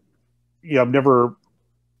 I've never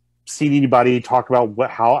seen anybody talk about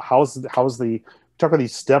how's the talk about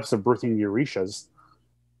these steps of birthing the Orishas.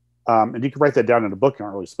 And you can write that down in a book. You're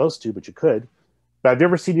not really supposed to, but you could. But I've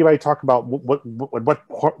never seen anybody talk about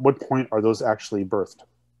what point are those actually birthed,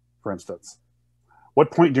 for instance. What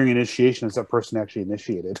point during initiation is that person actually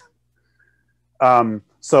initiated?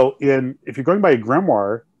 So if you're going by a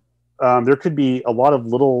grimoire, there could be a lot of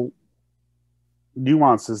little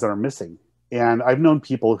nuances that are missing. And I've known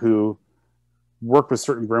people who work with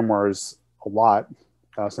certain grimoires a lot,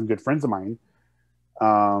 some good friends of mine,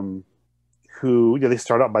 who they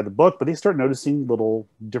start out by the book, but they start noticing little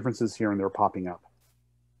differences here and there popping up.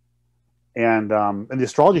 And the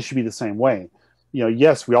astrology should be the same way.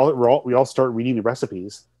 Yes, we all start reading the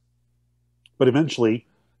recipes, but eventually,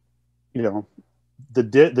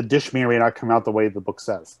 the dish may or may not come out the way the book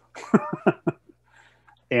says.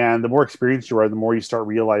 And the more experienced you are, the more you start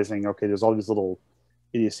realizing, okay, there's all these little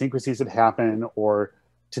idiosyncrasies that happen, or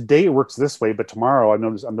today it works this way, but tomorrow I'm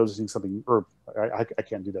noticing something, or I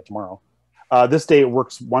can't do that tomorrow. This day it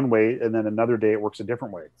works one way, and then another day it works a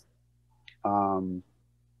different way.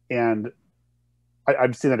 And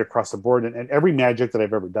I've seen that across the board, and every magic that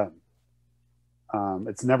I've ever done.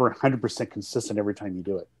 It's never 100% consistent every time you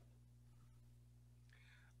do it.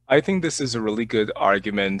 I think this is a really good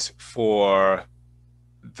argument for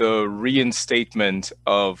the reinstatement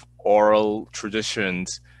of oral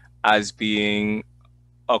traditions as being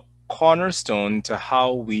a cornerstone to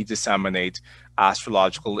how we disseminate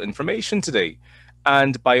astrological information today.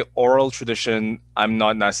 And by oral tradition, I'm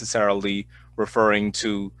not necessarily referring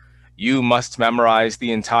to you must memorize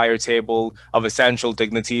the entire table of essential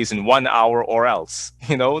dignities in 1 hour or else,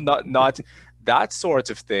 not that sort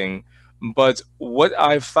of thing. But what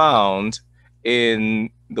I've found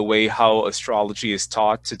in the way how astrology is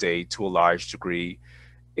taught today to a large degree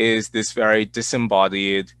is this very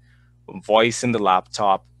disembodied voice in the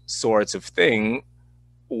laptop sorts of thing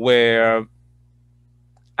where,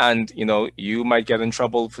 and you might get in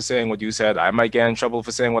trouble for saying what you said, I might get in trouble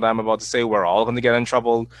for saying what I'm about to say, we're all going to get in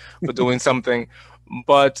trouble for doing something.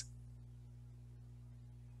 But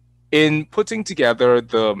in putting together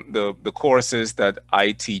the courses that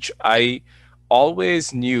I teach, I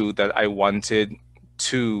always knew that I wanted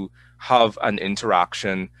to have an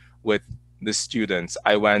interaction with the students.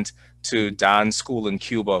 I went to dance school in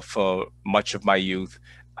Cuba for much of my youth,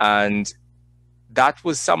 and that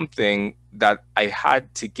was something that I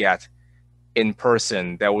had to get in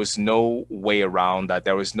person. There was no way around that.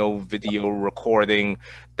 There was no video recording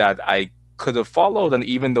that I could have followed. And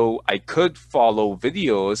even though I could follow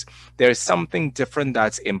videos, there's something different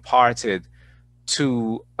that's imparted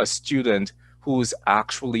to a student who's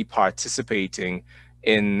actually participating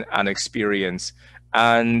in an experience.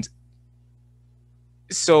 And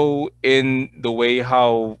so in the way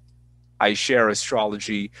how I share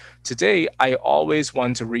astrology today, I always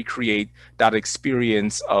want to recreate that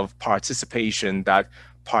experience of participation, that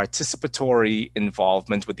participatory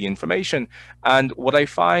involvement with the information. And what I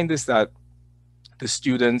find is that the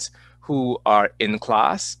students who are in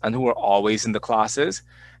class and who are always in the classes,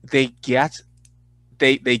 they get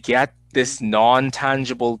this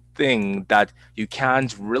non-tangible thing that you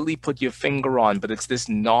can't really put your finger on, but it's this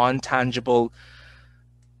non-tangible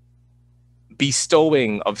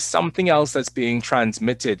bestowing of something else that's being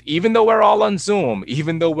transmitted. Even though we're all on Zoom,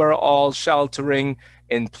 even though we're all sheltering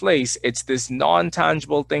in place, it's this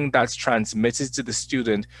non-tangible thing that's transmitted to the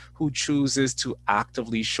student who chooses to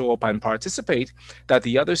actively show up and participate, that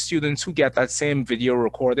the other students who get that same video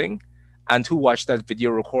recording and who watch that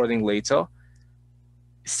video recording later,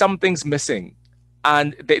 something's missing.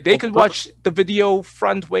 And they could watch the video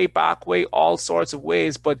front way, back way, all sorts of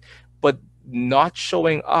ways, but not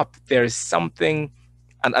showing up, there's something,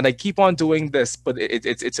 and I keep on doing this, but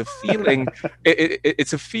it's a feeling,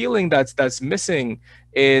 it's a feeling that's missing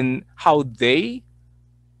in how they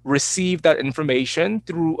receive that information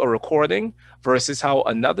through a recording versus how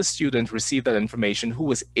another student received that information who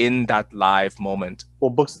was in that live moment. Well,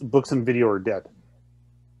 books and video are dead.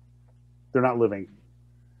 They're not living.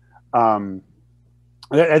 I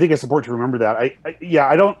think it's important to remember that.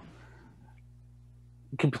 I don't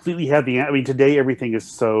completely have the. I mean, today everything is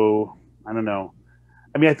so. I don't know.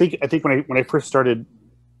 I mean, I think when I first started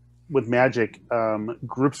with magic,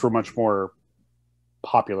 groups were much more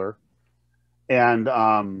popular, and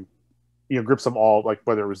groups of all, like,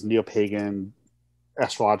 whether it was neo-pagan,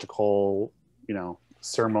 astrological,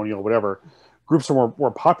 ceremonial, whatever, groups are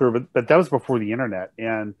more popular. But that was before the internet,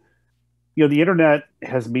 and the internet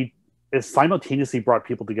has simultaneously brought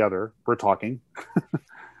people together. We're talking.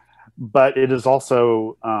 But it has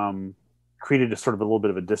also created a sort of a little bit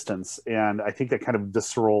of a distance. And I think that kind of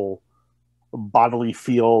visceral bodily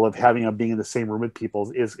feel of being in the same room with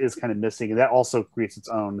people is kind of missing. And that also creates its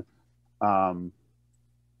own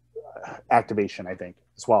activation, I think,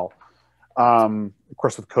 as well. Of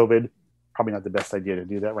course, with COVID, probably not the best idea to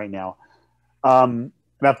do that right now. And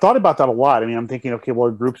I've thought about that a lot. I mean, I'm thinking, okay,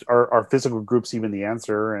 well, are physical groups even the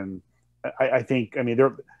answer? And I think, I mean,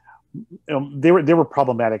 they were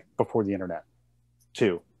problematic before the internet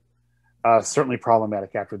too. Certainly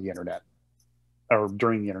problematic after the internet, or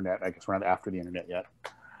during the internet. I guess we're not after the internet yet.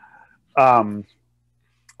 But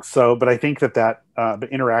I think that but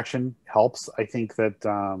interaction helps. I think that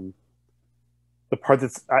the part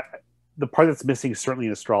that's missing, certainly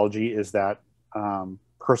in astrology, is that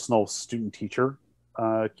personal student-teacher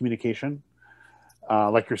communication.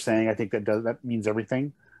 Like you're saying, I think that means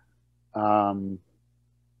everything. And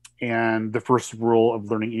the first rule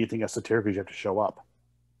of learning anything esoteric is you have to show up.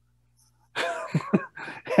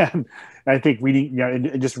 and I think reading,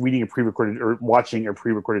 and just reading a pre-recorded or watching a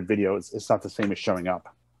pre-recorded video is not the same as showing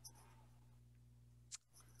up.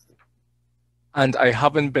 And I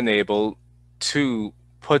haven't been able to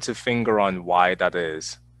put a finger on why that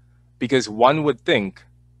is. Because one would think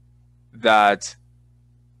that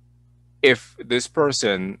if this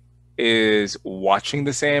person is watching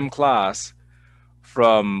the same class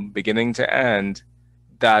from beginning to end,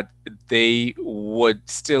 that they would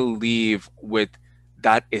still leave with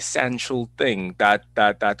that essential thing,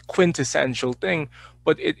 that quintessential thing,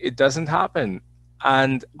 but it doesn't happen.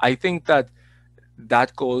 And I think that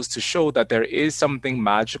goes to show that there is something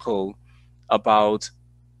magical about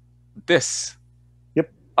this.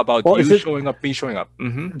 Yep. About you showing up, me showing up.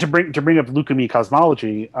 Mm-hmm. To bring up leukemia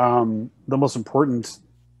cosmology, the most important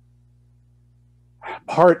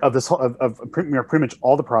part of this of pretty much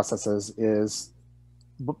all the processes is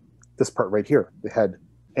this part right here, the head,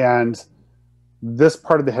 and this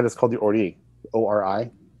part of the head is called the Ori,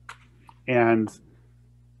 O-R-I, and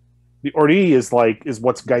the Ori is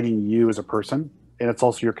what's guiding you as a person, and it's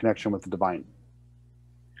also your connection with the divine.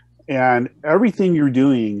 And everything you're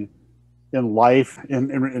doing in life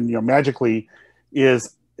and magically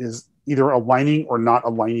is either aligning or not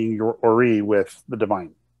aligning your Ori with the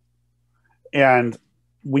divine. And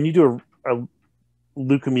when you do a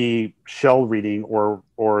leukemia shell reading or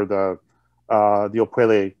the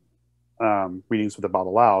Opele readings with the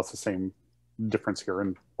Babalao, it's the same difference here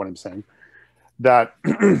in what I'm saying. That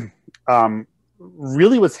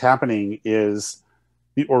really what's happening is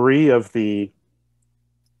the ori of the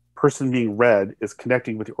person being read is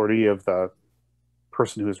connecting with the ori of the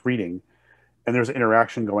person who is reading, and there's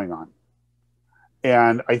interaction going on.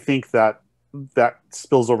 And I think that that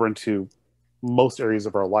spills over into most areas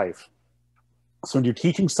of our life. So when you're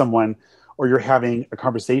teaching someone or you're having a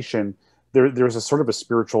conversation, there's a sort of a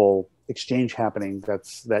spiritual exchange happening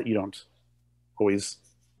that you don't always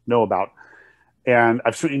know about. And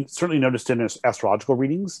I've certainly noticed in astrological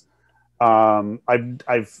readings.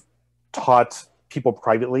 I've taught people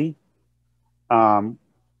privately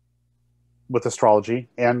with astrology,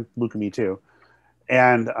 and Luke and me too.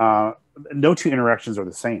 And no two interactions are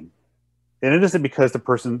the same. And it isn't because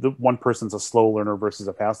the one person's a slow learner versus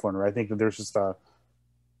a fast learner. I think that there's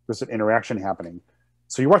an interaction happening.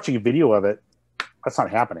 So you're watching a video of it, that's not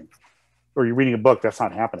happening. Or you're reading a book, that's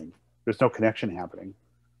not happening. There's no connection happening.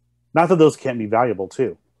 Not that those can't be valuable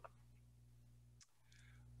too.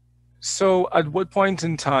 So at what point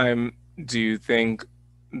in time do you think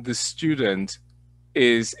the student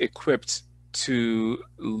is equipped to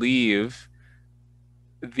leave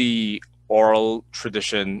the oral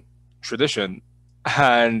tradition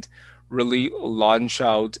and really launch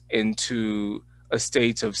out into a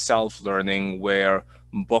state of self-learning where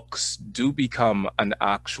books do become an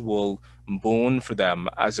actual boon for them,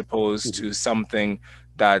 as opposed to something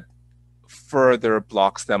that further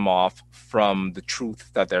blocks them off from the truth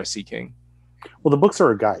that they're seeking? Well, the books are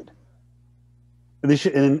a guide.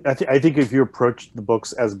 And I think if you approach the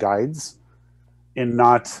books as guides and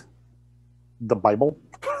not the Bible,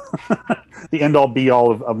 the end all be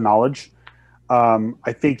all of knowledge,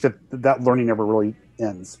 I think that learning never really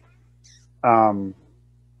ends. God,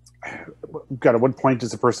 at what point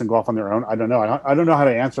does a person go off on their own? I don't know. I don't know how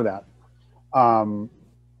to answer that. I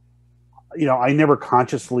never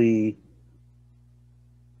consciously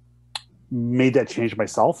made that change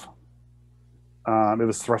myself. It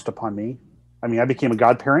was thrust upon me. I mean, I became a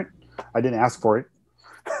godparent. I didn't ask for it.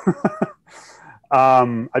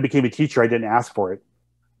 I became a teacher. I didn't ask for it.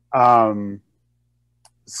 But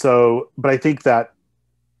I think that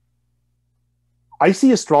I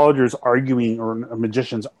see astrologers arguing, or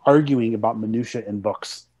magicians arguing about minutia in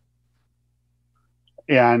books.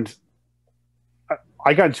 And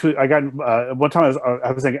one time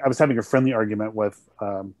I was having a friendly argument with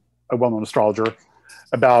a well-known astrologer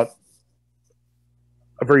about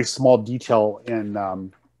a very small detail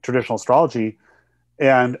in traditional astrology.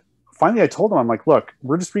 And finally I told him, I'm like, look,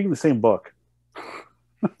 we're just reading the same book.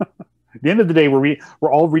 At the end of the day, we're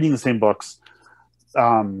all reading the same books.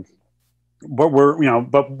 But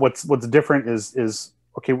what's different is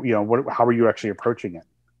okay, how are you actually approaching it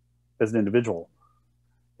as an individual?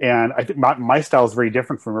 And I think my style is very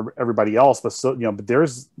different from everybody else, but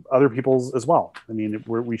there's other people's as well. I mean,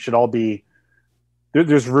 we should all be,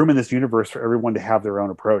 there's room in this universe for everyone to have their own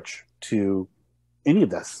approach to any of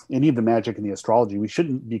the magic and the astrology. We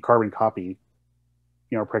shouldn't be carbon copy,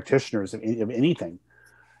 practitioners of anything.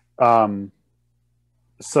 But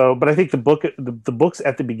I think the books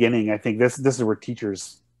at the beginning, I think this is where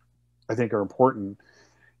teachers, I think, are important,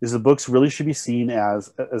 is the books really should be seen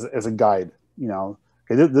as a guide.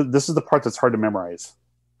 Okay, this is the part that's hard to memorize.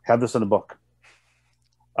 Have this in a book.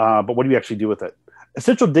 But what do you actually do with it?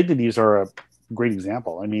 Essential dignities are a great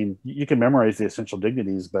example. I mean, you can memorize the essential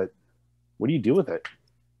dignities, but what do you do with it?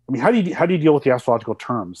 I mean, how do you deal with the astrological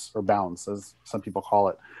terms or bounds, as some people call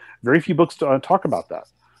it? Very few books talk about that.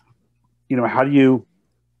 How do you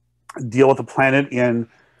deal with a planet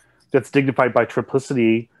that's dignified by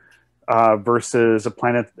triplicity versus a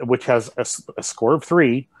planet which has a score of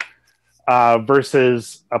 3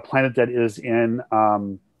 versus a planet that is in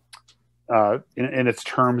its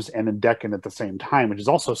terms and in decan at the same time, which is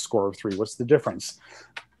also a score of 3. What's the difference?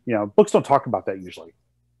 Books don't talk about that usually.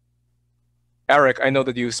 Eric, I know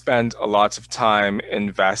that you spent a lot of time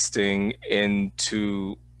investing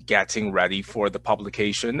into getting ready for the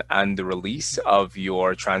publication and the release of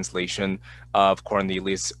your translation of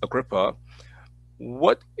Cornelius Agrippa.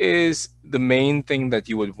 What is the main thing that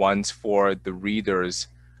you would want for the readers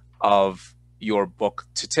of your book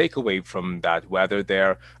to take away from that, whether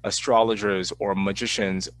they're astrologers or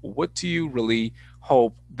magicians? What do you really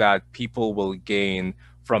hope that people will gain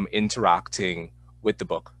from interacting with the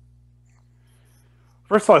book?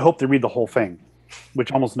 First of all, I hope they read the whole thing,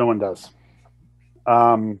 which almost no one does.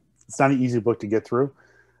 It's not an easy book to get through.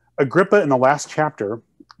 Agrippa in the last chapter,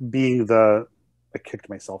 I kicked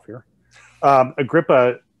myself here.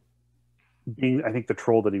 Agrippa, being, I think, the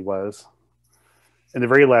troll that he was, in the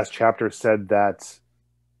very last chapter said that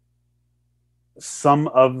some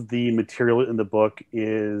of the material in the book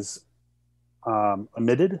is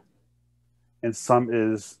omitted and some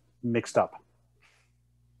is mixed up.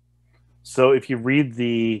 So if you read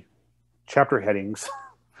the chapter headings,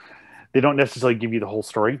 they don't necessarily give you the whole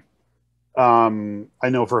story. I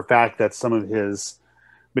know for a fact that some of his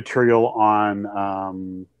material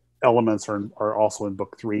on elements are also in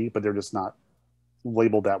book 3, but they're just not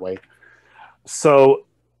labeled that way. So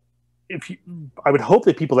I would hope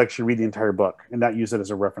that people actually read the entire book and not use it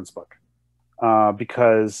as a reference book.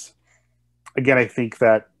 Because again, I think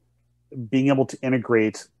that being able to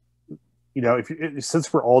integrate,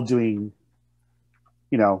 since we're all doing,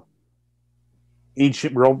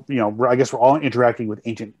 ancient, I guess we're all interacting with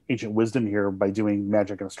ancient wisdom here by doing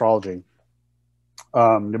magic and astrology,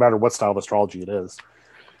 no matter what style of astrology it is,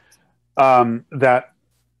 that,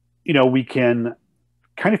 we can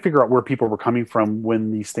kind of figure out where people were coming from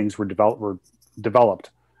when these things were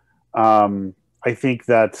developed. I think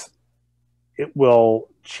that it will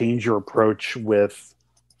change your approach with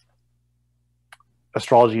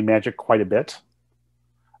astrology and magic quite a bit.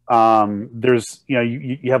 There's,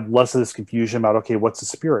 you have less of this confusion about, okay, what's a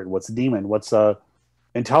spirit? What's a demon? What's a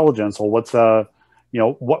intelligence? Or what's a,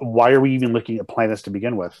 why are we even looking at planets to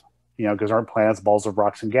begin with? Because aren't planets balls of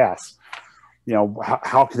rocks and gas?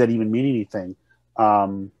 How could that even mean anything?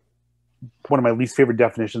 One of my least favorite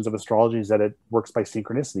definitions of astrology is that it works by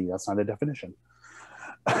synchronicity. That's not a definition.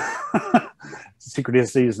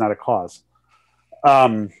 Synchronicity is not a cause.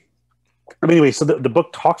 But anyway, so the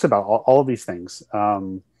book talks about all of these things.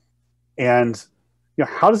 And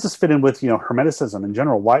how does this fit in with Hermeticism in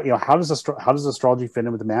general? Why how does astrology fit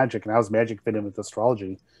in with the magic, and how does magic fit in with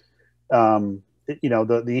astrology? The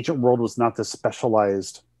ancient world was not this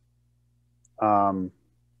specialized.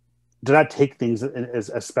 Did not take things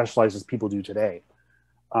as specialized as people do today.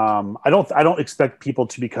 I don't expect people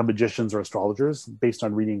to become magicians or astrologers based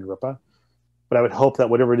on reading Agrippa, but I would hope that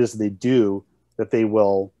whatever it is that they do, that they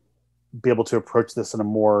will be able to approach this in a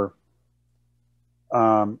more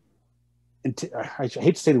I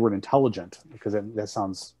hate to say the word intelligent because that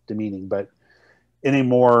sounds demeaning, but in a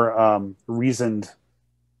more reasoned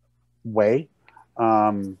way.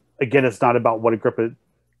 Again, it's not about what Agrippa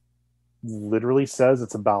literally says;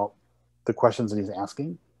 it's about the questions that he's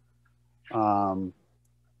asking.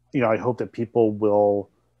 I hope that people will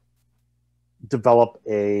develop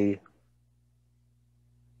a,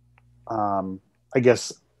 I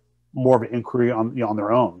guess, more of an inquiry on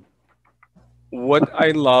their own. What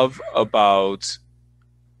I love about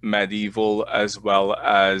medieval as well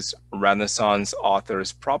as Renaissance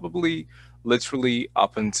authors, probably literally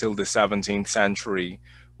up until the 17th century,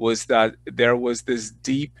 was that there was this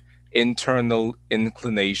deep internal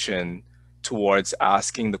inclination towards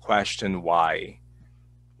asking the question, why?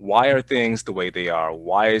 Why are things the way they are?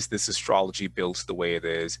 Why is this astrology built the way it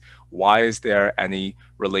is? Why is there any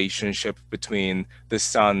relationship between the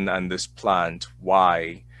sun and this plant?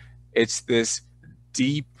 Why? It's this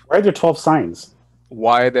deep... Why are there 12 signs?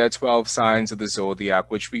 Why are there 12 signs of the zodiac,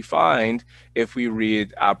 which we find if we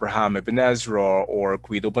read Abraham Ibn Ezra or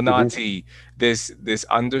Guido Bonatti, this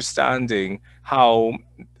understanding how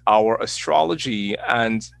our astrology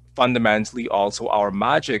and fundamentally also our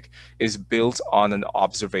magic is built on an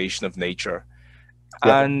observation of nature.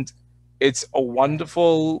 Yep. And it's a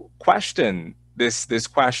wonderful question, this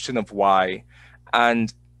question of why.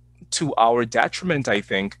 And to our detriment, I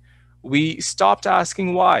think, we stopped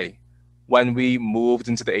asking why when we moved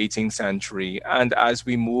into the 18th century. And as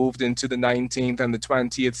we moved into the 19th and the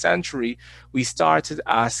 20th century, we started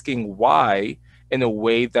asking why in a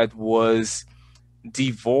way that was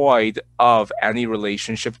devoid of any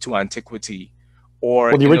relationship to antiquity.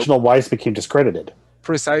 Or the original whys became discredited.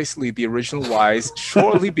 Precisely, the original whys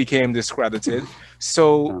surely became discredited.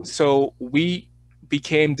 So we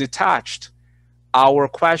became detached. Our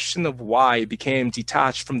question of why became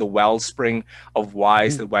detached from the wellspring of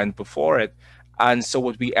whys that went before it. And so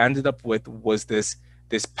what we ended up with was this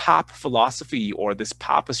pap philosophy or this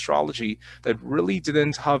pap astrology that really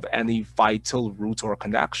didn't have any vital root or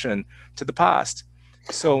connection to the past.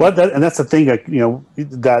 So, and that's the thing,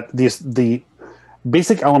 that the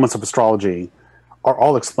basic elements of astrology are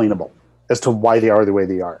all explainable as to why they are the way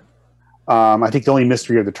they are. I think the only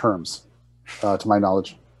mystery are the terms, to my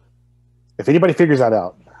knowledge. If anybody figures that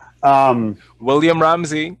out. William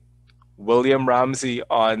Ramsey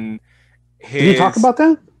on his... Did he talk about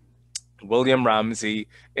that? William Ramsey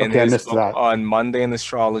in his book on Mundane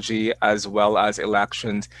Astrology as well as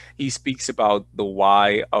elections, he speaks about the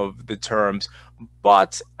why of the terms.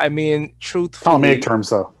 But, I mean, truthfully... Ptolemaic terms,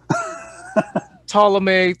 though.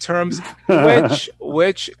 Ptolemaic terms,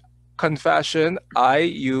 which confession, I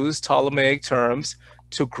use Ptolemaic terms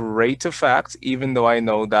to great effect, even though I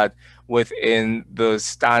know that within the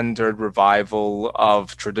standard revival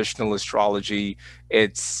of traditional astrology,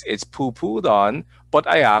 it's poo-pooed on, but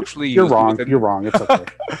I actually You're use it wrong. within You're wrong. It's okay.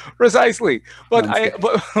 precisely. No, But I'm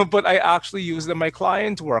just kidding. but I actually use it in my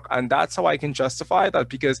client work, and that's how I can justify that.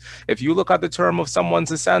 Because if you look at the term of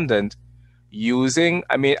someone's ascendant, using,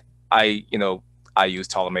 I mean, I use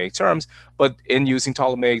Ptolemaic terms, but in using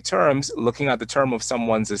Ptolemaic terms, looking at the term of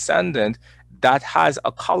someone's ascendant, that has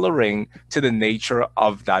a coloring to the nature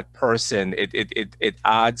of that person. It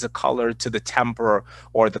adds a color to the temper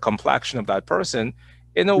or the complexion of that person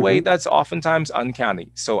in a way Mhm. that's oftentimes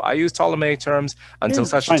uncanny. So I use Ptolemaic terms until Yeah,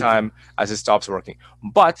 such a fine. time as it stops working.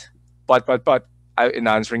 But in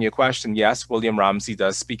answering your question, yes, William Ramsey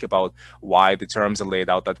does speak about why the terms are laid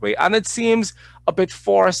out that way. And it seems a bit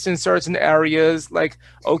forced in certain areas. Like,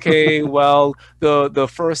 okay, well, the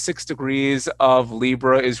first 6 degrees of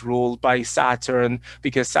Libra is ruled by Saturn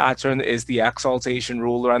because Saturn is the exaltation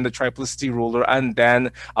ruler and the triplicity ruler. And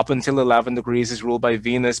then up until 11 degrees is ruled by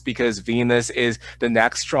Venus because Venus is the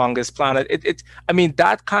next strongest planet. I mean,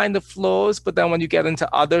 that kind of flows. But then when you get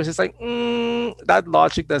into others, it's like, that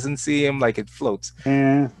logic doesn't seem like it floats.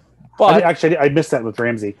 Eh. But I missed that with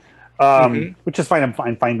Ramsey, mhm, which is fine. I'm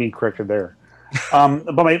fine being corrected there.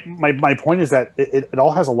 But my point is that it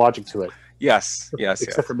all has a logic to it, yes, yes,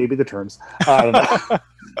 except yes. for maybe the terms. I don't know.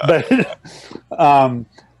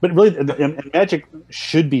 But really, and magic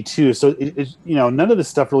should be too. So none of this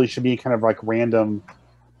stuff really should be kind of like random.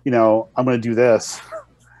 I'm going to do this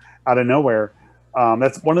out of nowhere.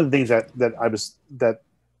 That's one of the things that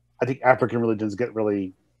I think African religions get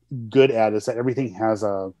really good at, is that everything has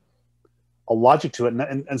a logic to it,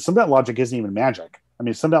 and some of that logic isn't even magic. I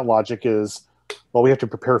mean, some of that logic is, well, we have to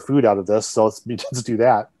prepare food out of this, so let's do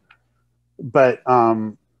that. But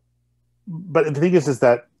the thing is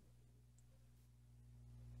that,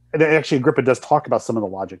 and actually Agrippa does talk about some of the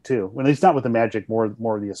logic too. When he's not with the magic, more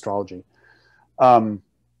of the astrology.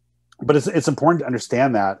 But it's important to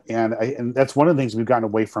understand that, and that's one of the things we've gotten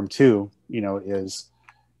away from too.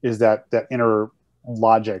 Is that inner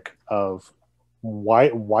logic of why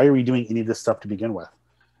are we doing any of this stuff to begin with?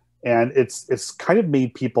 And it's kind of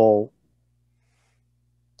made people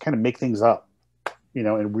kind of make things up,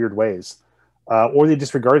 in weird ways, or they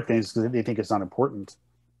disregard things because they think it's not important.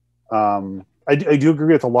 I do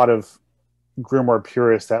agree with a lot of grimoire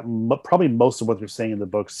purists that probably most of what they're saying in the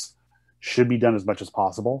books should be done as much as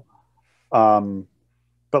possible.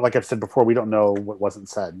 But like I've said before, we don't know what wasn't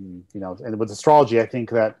said, and with astrology, I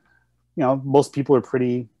think that, most of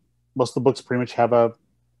the books pretty much have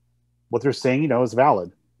what they're saying, is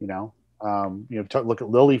valid, look at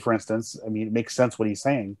Lilly, for instance. I mean, it makes sense what he's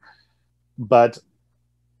saying, but,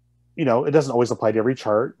 it doesn't always apply to every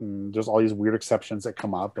chart, and there's all these weird exceptions that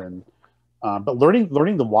come up. And, but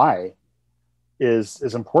learning the why is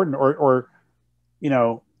important, or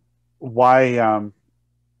why,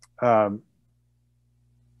 how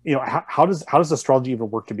does astrology even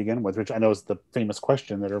work to begin with? Which I know is the famous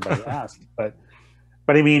question that everybody asks, but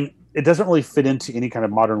I mean, it doesn't really fit into any kind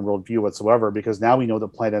of modern worldview whatsoever, because now we know the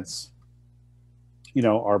planets,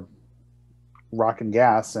 are rock and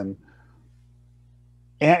gas, and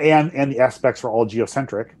the aspects are all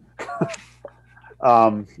geocentric,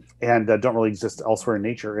 and don't really exist elsewhere in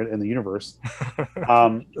nature, in the universe.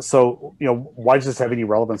 So why does this have any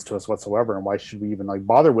relevance to us whatsoever, and why should we even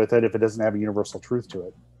bother with it if it doesn't have a universal truth to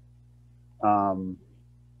it? And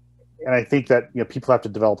I think that people have to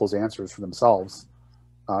develop those answers for themselves,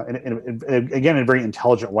 and again, in a very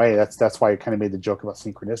intelligent way. That's why I kind of made the joke about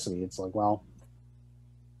synchronicity. It's like, well,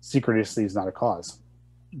 synchronicity is not a cause.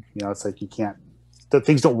 It's like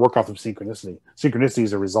things don't work off of synchronicity. Synchronicity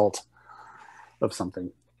is a result of something.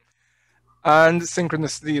 And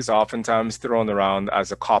synchronicity is oftentimes thrown around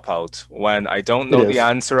as a cop-out. When I don't know the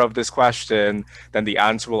answer of this question, then the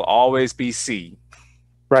answer will always be C.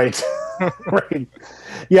 Right. Right.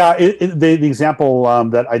 Yeah. The example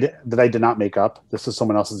that I did not make up. This is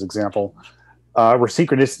someone else's example. Where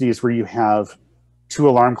synchronicity is where you have two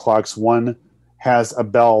alarm clocks. One has a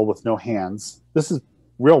bell with no hands. This is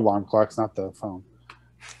real alarm clocks, not the phone.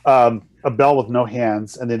 A bell with no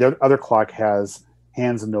hands, and the other clock has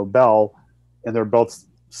hands and no bell, and they're both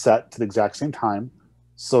set to the exact same time,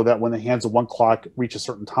 so that when the hands of one clock reach a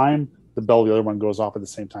certain time, the bell of the other one goes off at the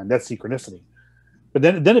same time. That's synchronicity. But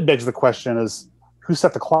then it begs the question: is who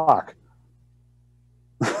set the clock?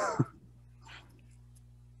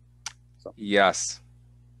 Yes,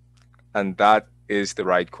 and that is the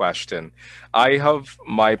right question. I have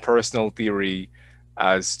my personal theory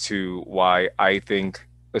as to why I think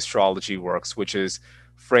astrology works, which is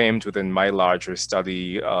framed within my larger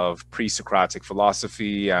study of pre-Socratic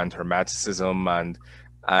philosophy and Hermeticism and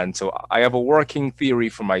And so I have a working theory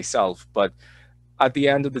for myself, but at the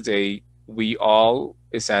end of the day, we all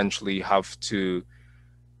essentially have to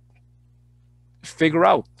figure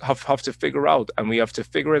out have to figure out, and we have to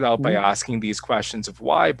figure it out by asking these questions of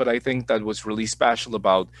why. But I think that what's really special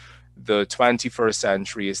about the 21st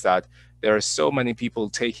century is that there are so many people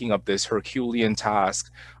taking up this Herculean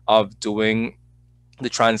task of doing the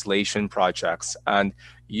translation projects, and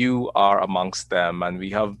you are amongst them. And we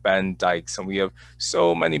have Ben Dykes, and we have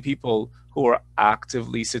so many people who are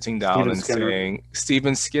actively sitting down Stephen and Skinner. saying,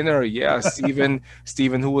 Stephen Skinner, yes,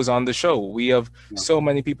 Stephen who was on the show. We have so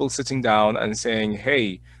many people sitting down and saying,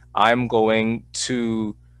 hey, I'm going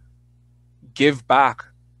to give back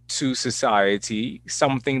to society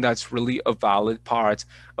something that's really a valid part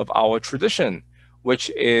of our tradition, which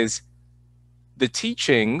is the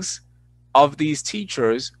teachings of these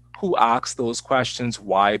teachers who asked those questions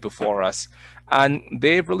why before us. And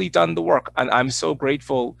they've really done the work. And I'm so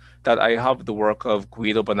grateful that I have the work of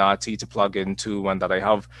Guido Bonatti to plug into, and that I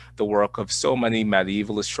have the work of so many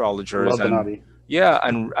medieval astrologers Love and Bonatti.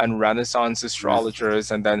 and Renaissance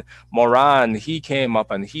astrologers. And then Moran, he came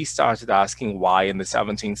up and he started asking why in the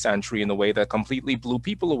 17th century in a way that completely blew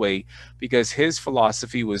people away, because his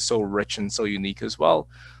philosophy was so rich and so unique as well.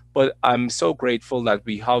 But I'm so grateful that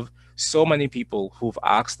we have so many people who've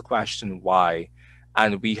asked the question why,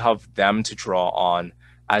 and we have them to draw on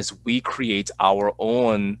as we create our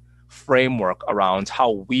own framework around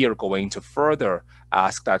how we are going to further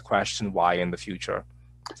ask that question why in the future.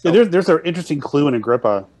 So, Yeah, there's an interesting clue in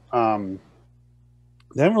Agrippa. They haven't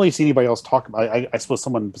really seen anybody else talk about it. I suppose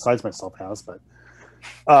someone besides myself has, but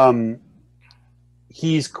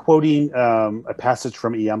he's quoting a passage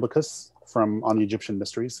from Iamblichus on the Egyptian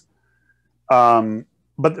mysteries.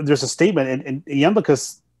 But there's a statement, and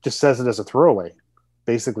Iamblichus just says it as a throwaway,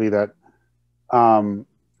 basically, that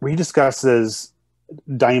where he discusses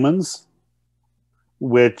diamonds,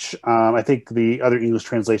 which I think the other English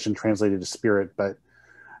translation translated as spirit, but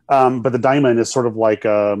the diamond is sort of like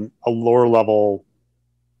a lower level.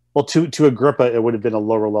 Well, to Agrippa, it would have been a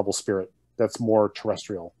lower level spirit that's more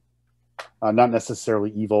terrestrial, not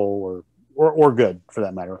necessarily evil or good for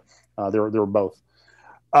that matter. They were both.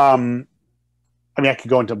 I mean, I could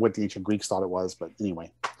go into what the ancient Greeks thought it was, but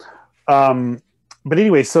anyway.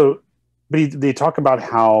 They talk about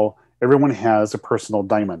how everyone has a personal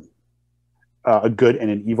daimon, a good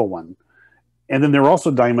and an evil one, and then there are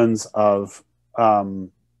also diamonds of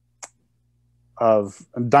diamond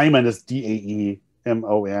is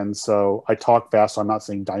Daemon. So I talk fast, so I'm not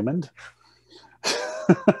saying diamond.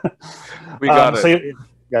 we got it.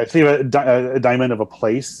 So you have a diamond of a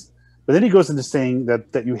place, but then he goes into saying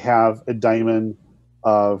that you have a diamond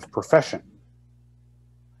of profession.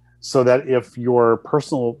 So that if your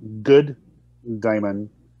personal good diamond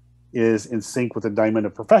is in sync with the diamond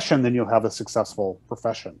of profession, then you'll have a successful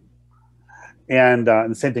profession. And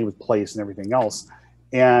the same thing with place and everything else.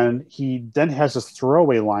 And he then has this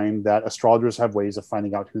throwaway line that astrologers have ways of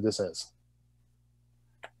finding out who this is.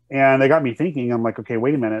 And it got me thinking, I'm like, okay,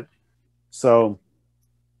 wait a minute. So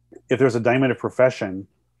if there's a diamond of profession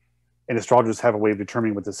and astrologers have a way of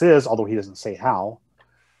determining what this is, although he doesn't say how,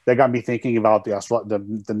 that got me thinking about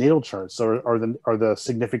the natal charts or the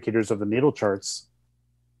significators of the natal charts,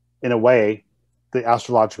 in a way, the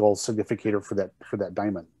astrological significator for that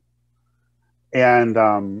diamond. And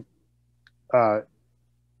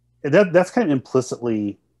that's kind of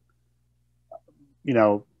implicitly,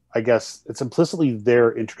 I guess it's implicitly there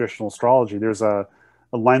in traditional astrology. There's a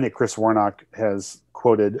line that Chris Warnock has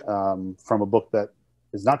quoted from a book that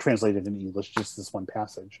is not translated in English, just this one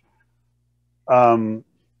passage.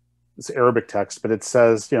 It's Arabic text, but it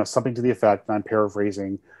says, something to the effect, and I'm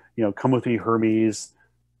paraphrasing, come with me, Hermes,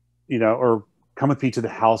 or come with me to the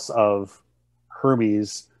house of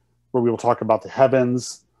Hermes, where we will talk about the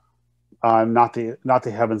heavens, not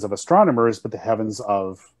the heavens of astronomers, but the heavens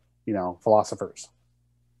of, philosophers.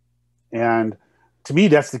 And to me,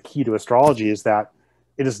 that's the key to astrology, is that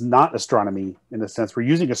it is not astronomy in the sense we're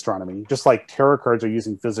using astronomy, just like tarot cards are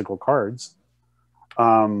using physical cards,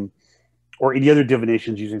 or any other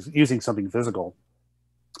divinations using something physical.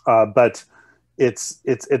 But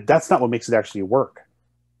that's not what makes it actually work.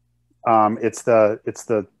 It's the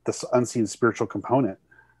unseen spiritual component.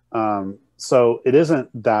 So it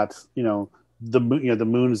isn't that, the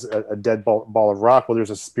moon's a dead ball of rock. Well, there's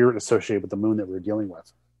a spirit associated with the moon that we're dealing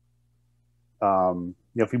with.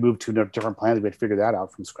 If we move to a different planet, we'd figure that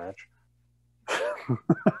out from scratch.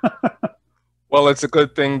 Well, it's a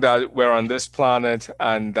good thing that we're on this planet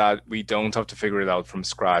and that we don't have to figure it out from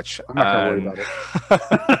scratch. I'm not going to worry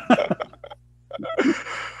about it.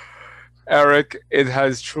 Eric, it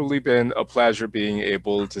has truly been a pleasure being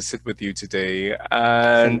able to sit with you today Same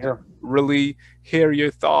and here. really hear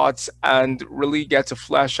your thoughts and really get to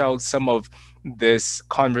flesh out some of this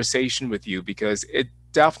conversation with you, because it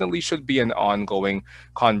definitely should be an ongoing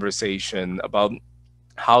conversation about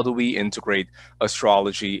how do we integrate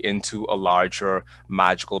astrology into a larger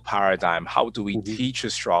magical paradigm? How do we Mhm. teach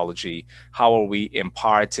astrology? How are we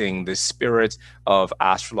imparting the spirit of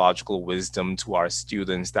astrological wisdom to our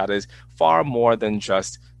students that is far more than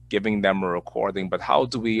just giving them a recording, but how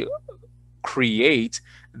do we create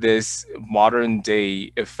this modern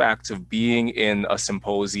day effect of being in a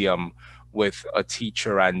symposium with a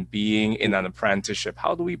teacher and being in an apprenticeship?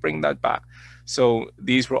 How do we bring that back? So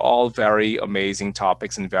these were all very amazing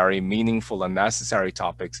topics and very meaningful and necessary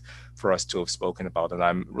topics for us to have spoken about. And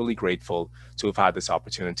I'm really grateful to have had this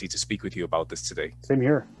opportunity to speak with you about this today. Same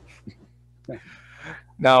here.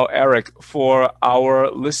 Now, Eric, for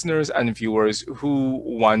our listeners and viewers who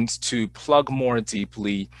want to plug more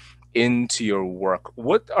deeply into your work,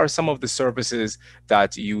 what are some of the services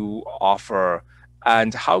that you offer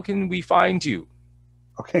and how can we find you?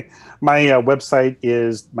 Okay. My website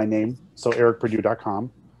is my name, so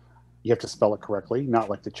ericpurdue.com. You have to spell it correctly, not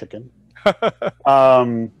like the chicken.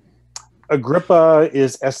 Agrippa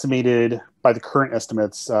is estimated, by the current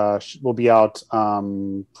estimates, will be out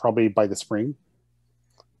probably by the spring.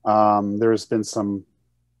 There's been some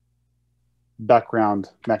background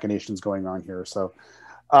machinations going on here, so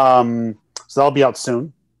that'll be out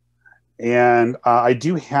soon. And I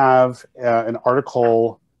do have an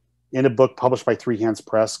article in a book published by Three Hands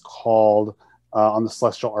Press called "On the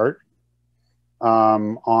Celestial Art."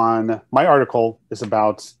 On my article is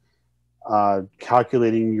about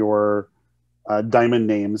calculating your diamond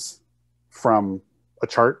names from a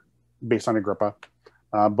chart based on Agrippa.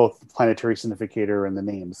 Both the planetary significator and the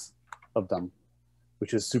names of them,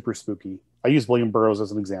 which is super spooky. I use William Burroughs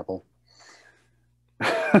as an example.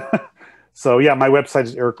 So yeah, my website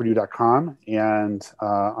is ericpurdue.com, and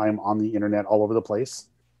I'm on the internet all over the place,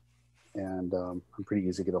 and I'm pretty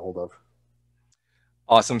easy to get a hold of.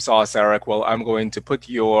 Awesome sauce, Eric. Well, I'm going to put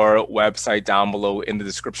your website down below in the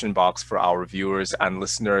description box for our viewers and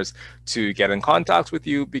listeners to get in contact with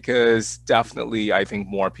you, because definitely I think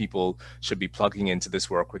more people should be plugging into this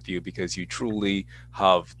work with you, because you truly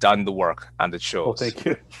have done the work and it shows. Oh, thank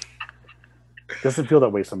you. Doesn't feel that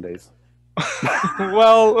way some days.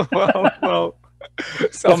 well.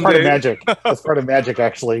 That's part of magic. That's part of magic,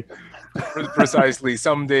 actually. Precisely.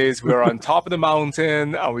 Some days we're on top of the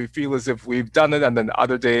mountain and we feel as if we've done it, and then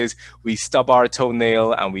other days we stub our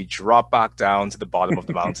toenail and we drop back down to the bottom of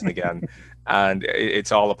the mountain again. And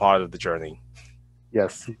it's all a part of the journey.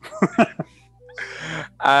 Yes.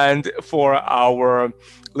 And for our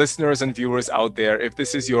listeners and viewers out there, if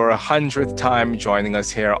this is your 100th time joining us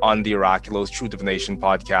here on the Oraculos True Divination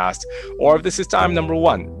podcast, or if this is time number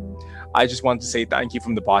 1, I just want to say thank you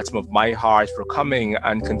from the bottom of my heart for coming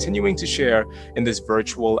and continuing to share in this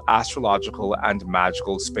virtual astrological and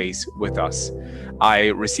magical space with us. I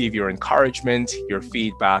receive your encouragement, your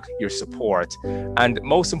feedback, your support, and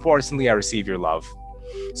most importantly, I receive your love.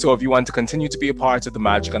 So if you want to continue to be a part of the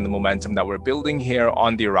magic and the momentum that we're building here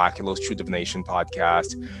on the Oraculos True Divination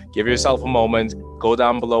podcast, give yourself a moment, go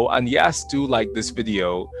down below, and yes, do like this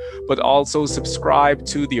video, but also subscribe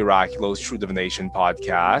to the Oraculos True Divination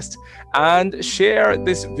podcast and share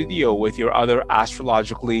this video with your other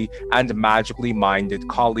astrologically and magically minded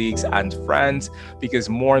colleagues and friends, because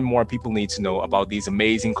more and more people need to know about these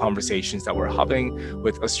amazing conversations that we're having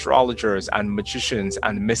with astrologers and magicians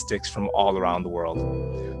and mystics from all around the world.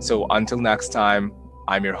 So until next time,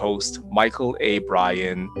 I'm your host, Mychal A.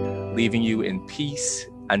 Bryan, leaving you in peace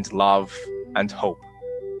and love and hope.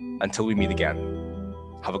 Until we meet again,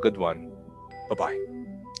 have a good one. Bye-bye.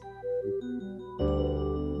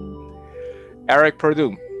 Eric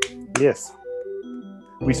Purdue. Yes.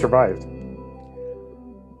 We survived.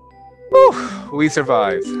 Whew, we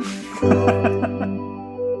survived.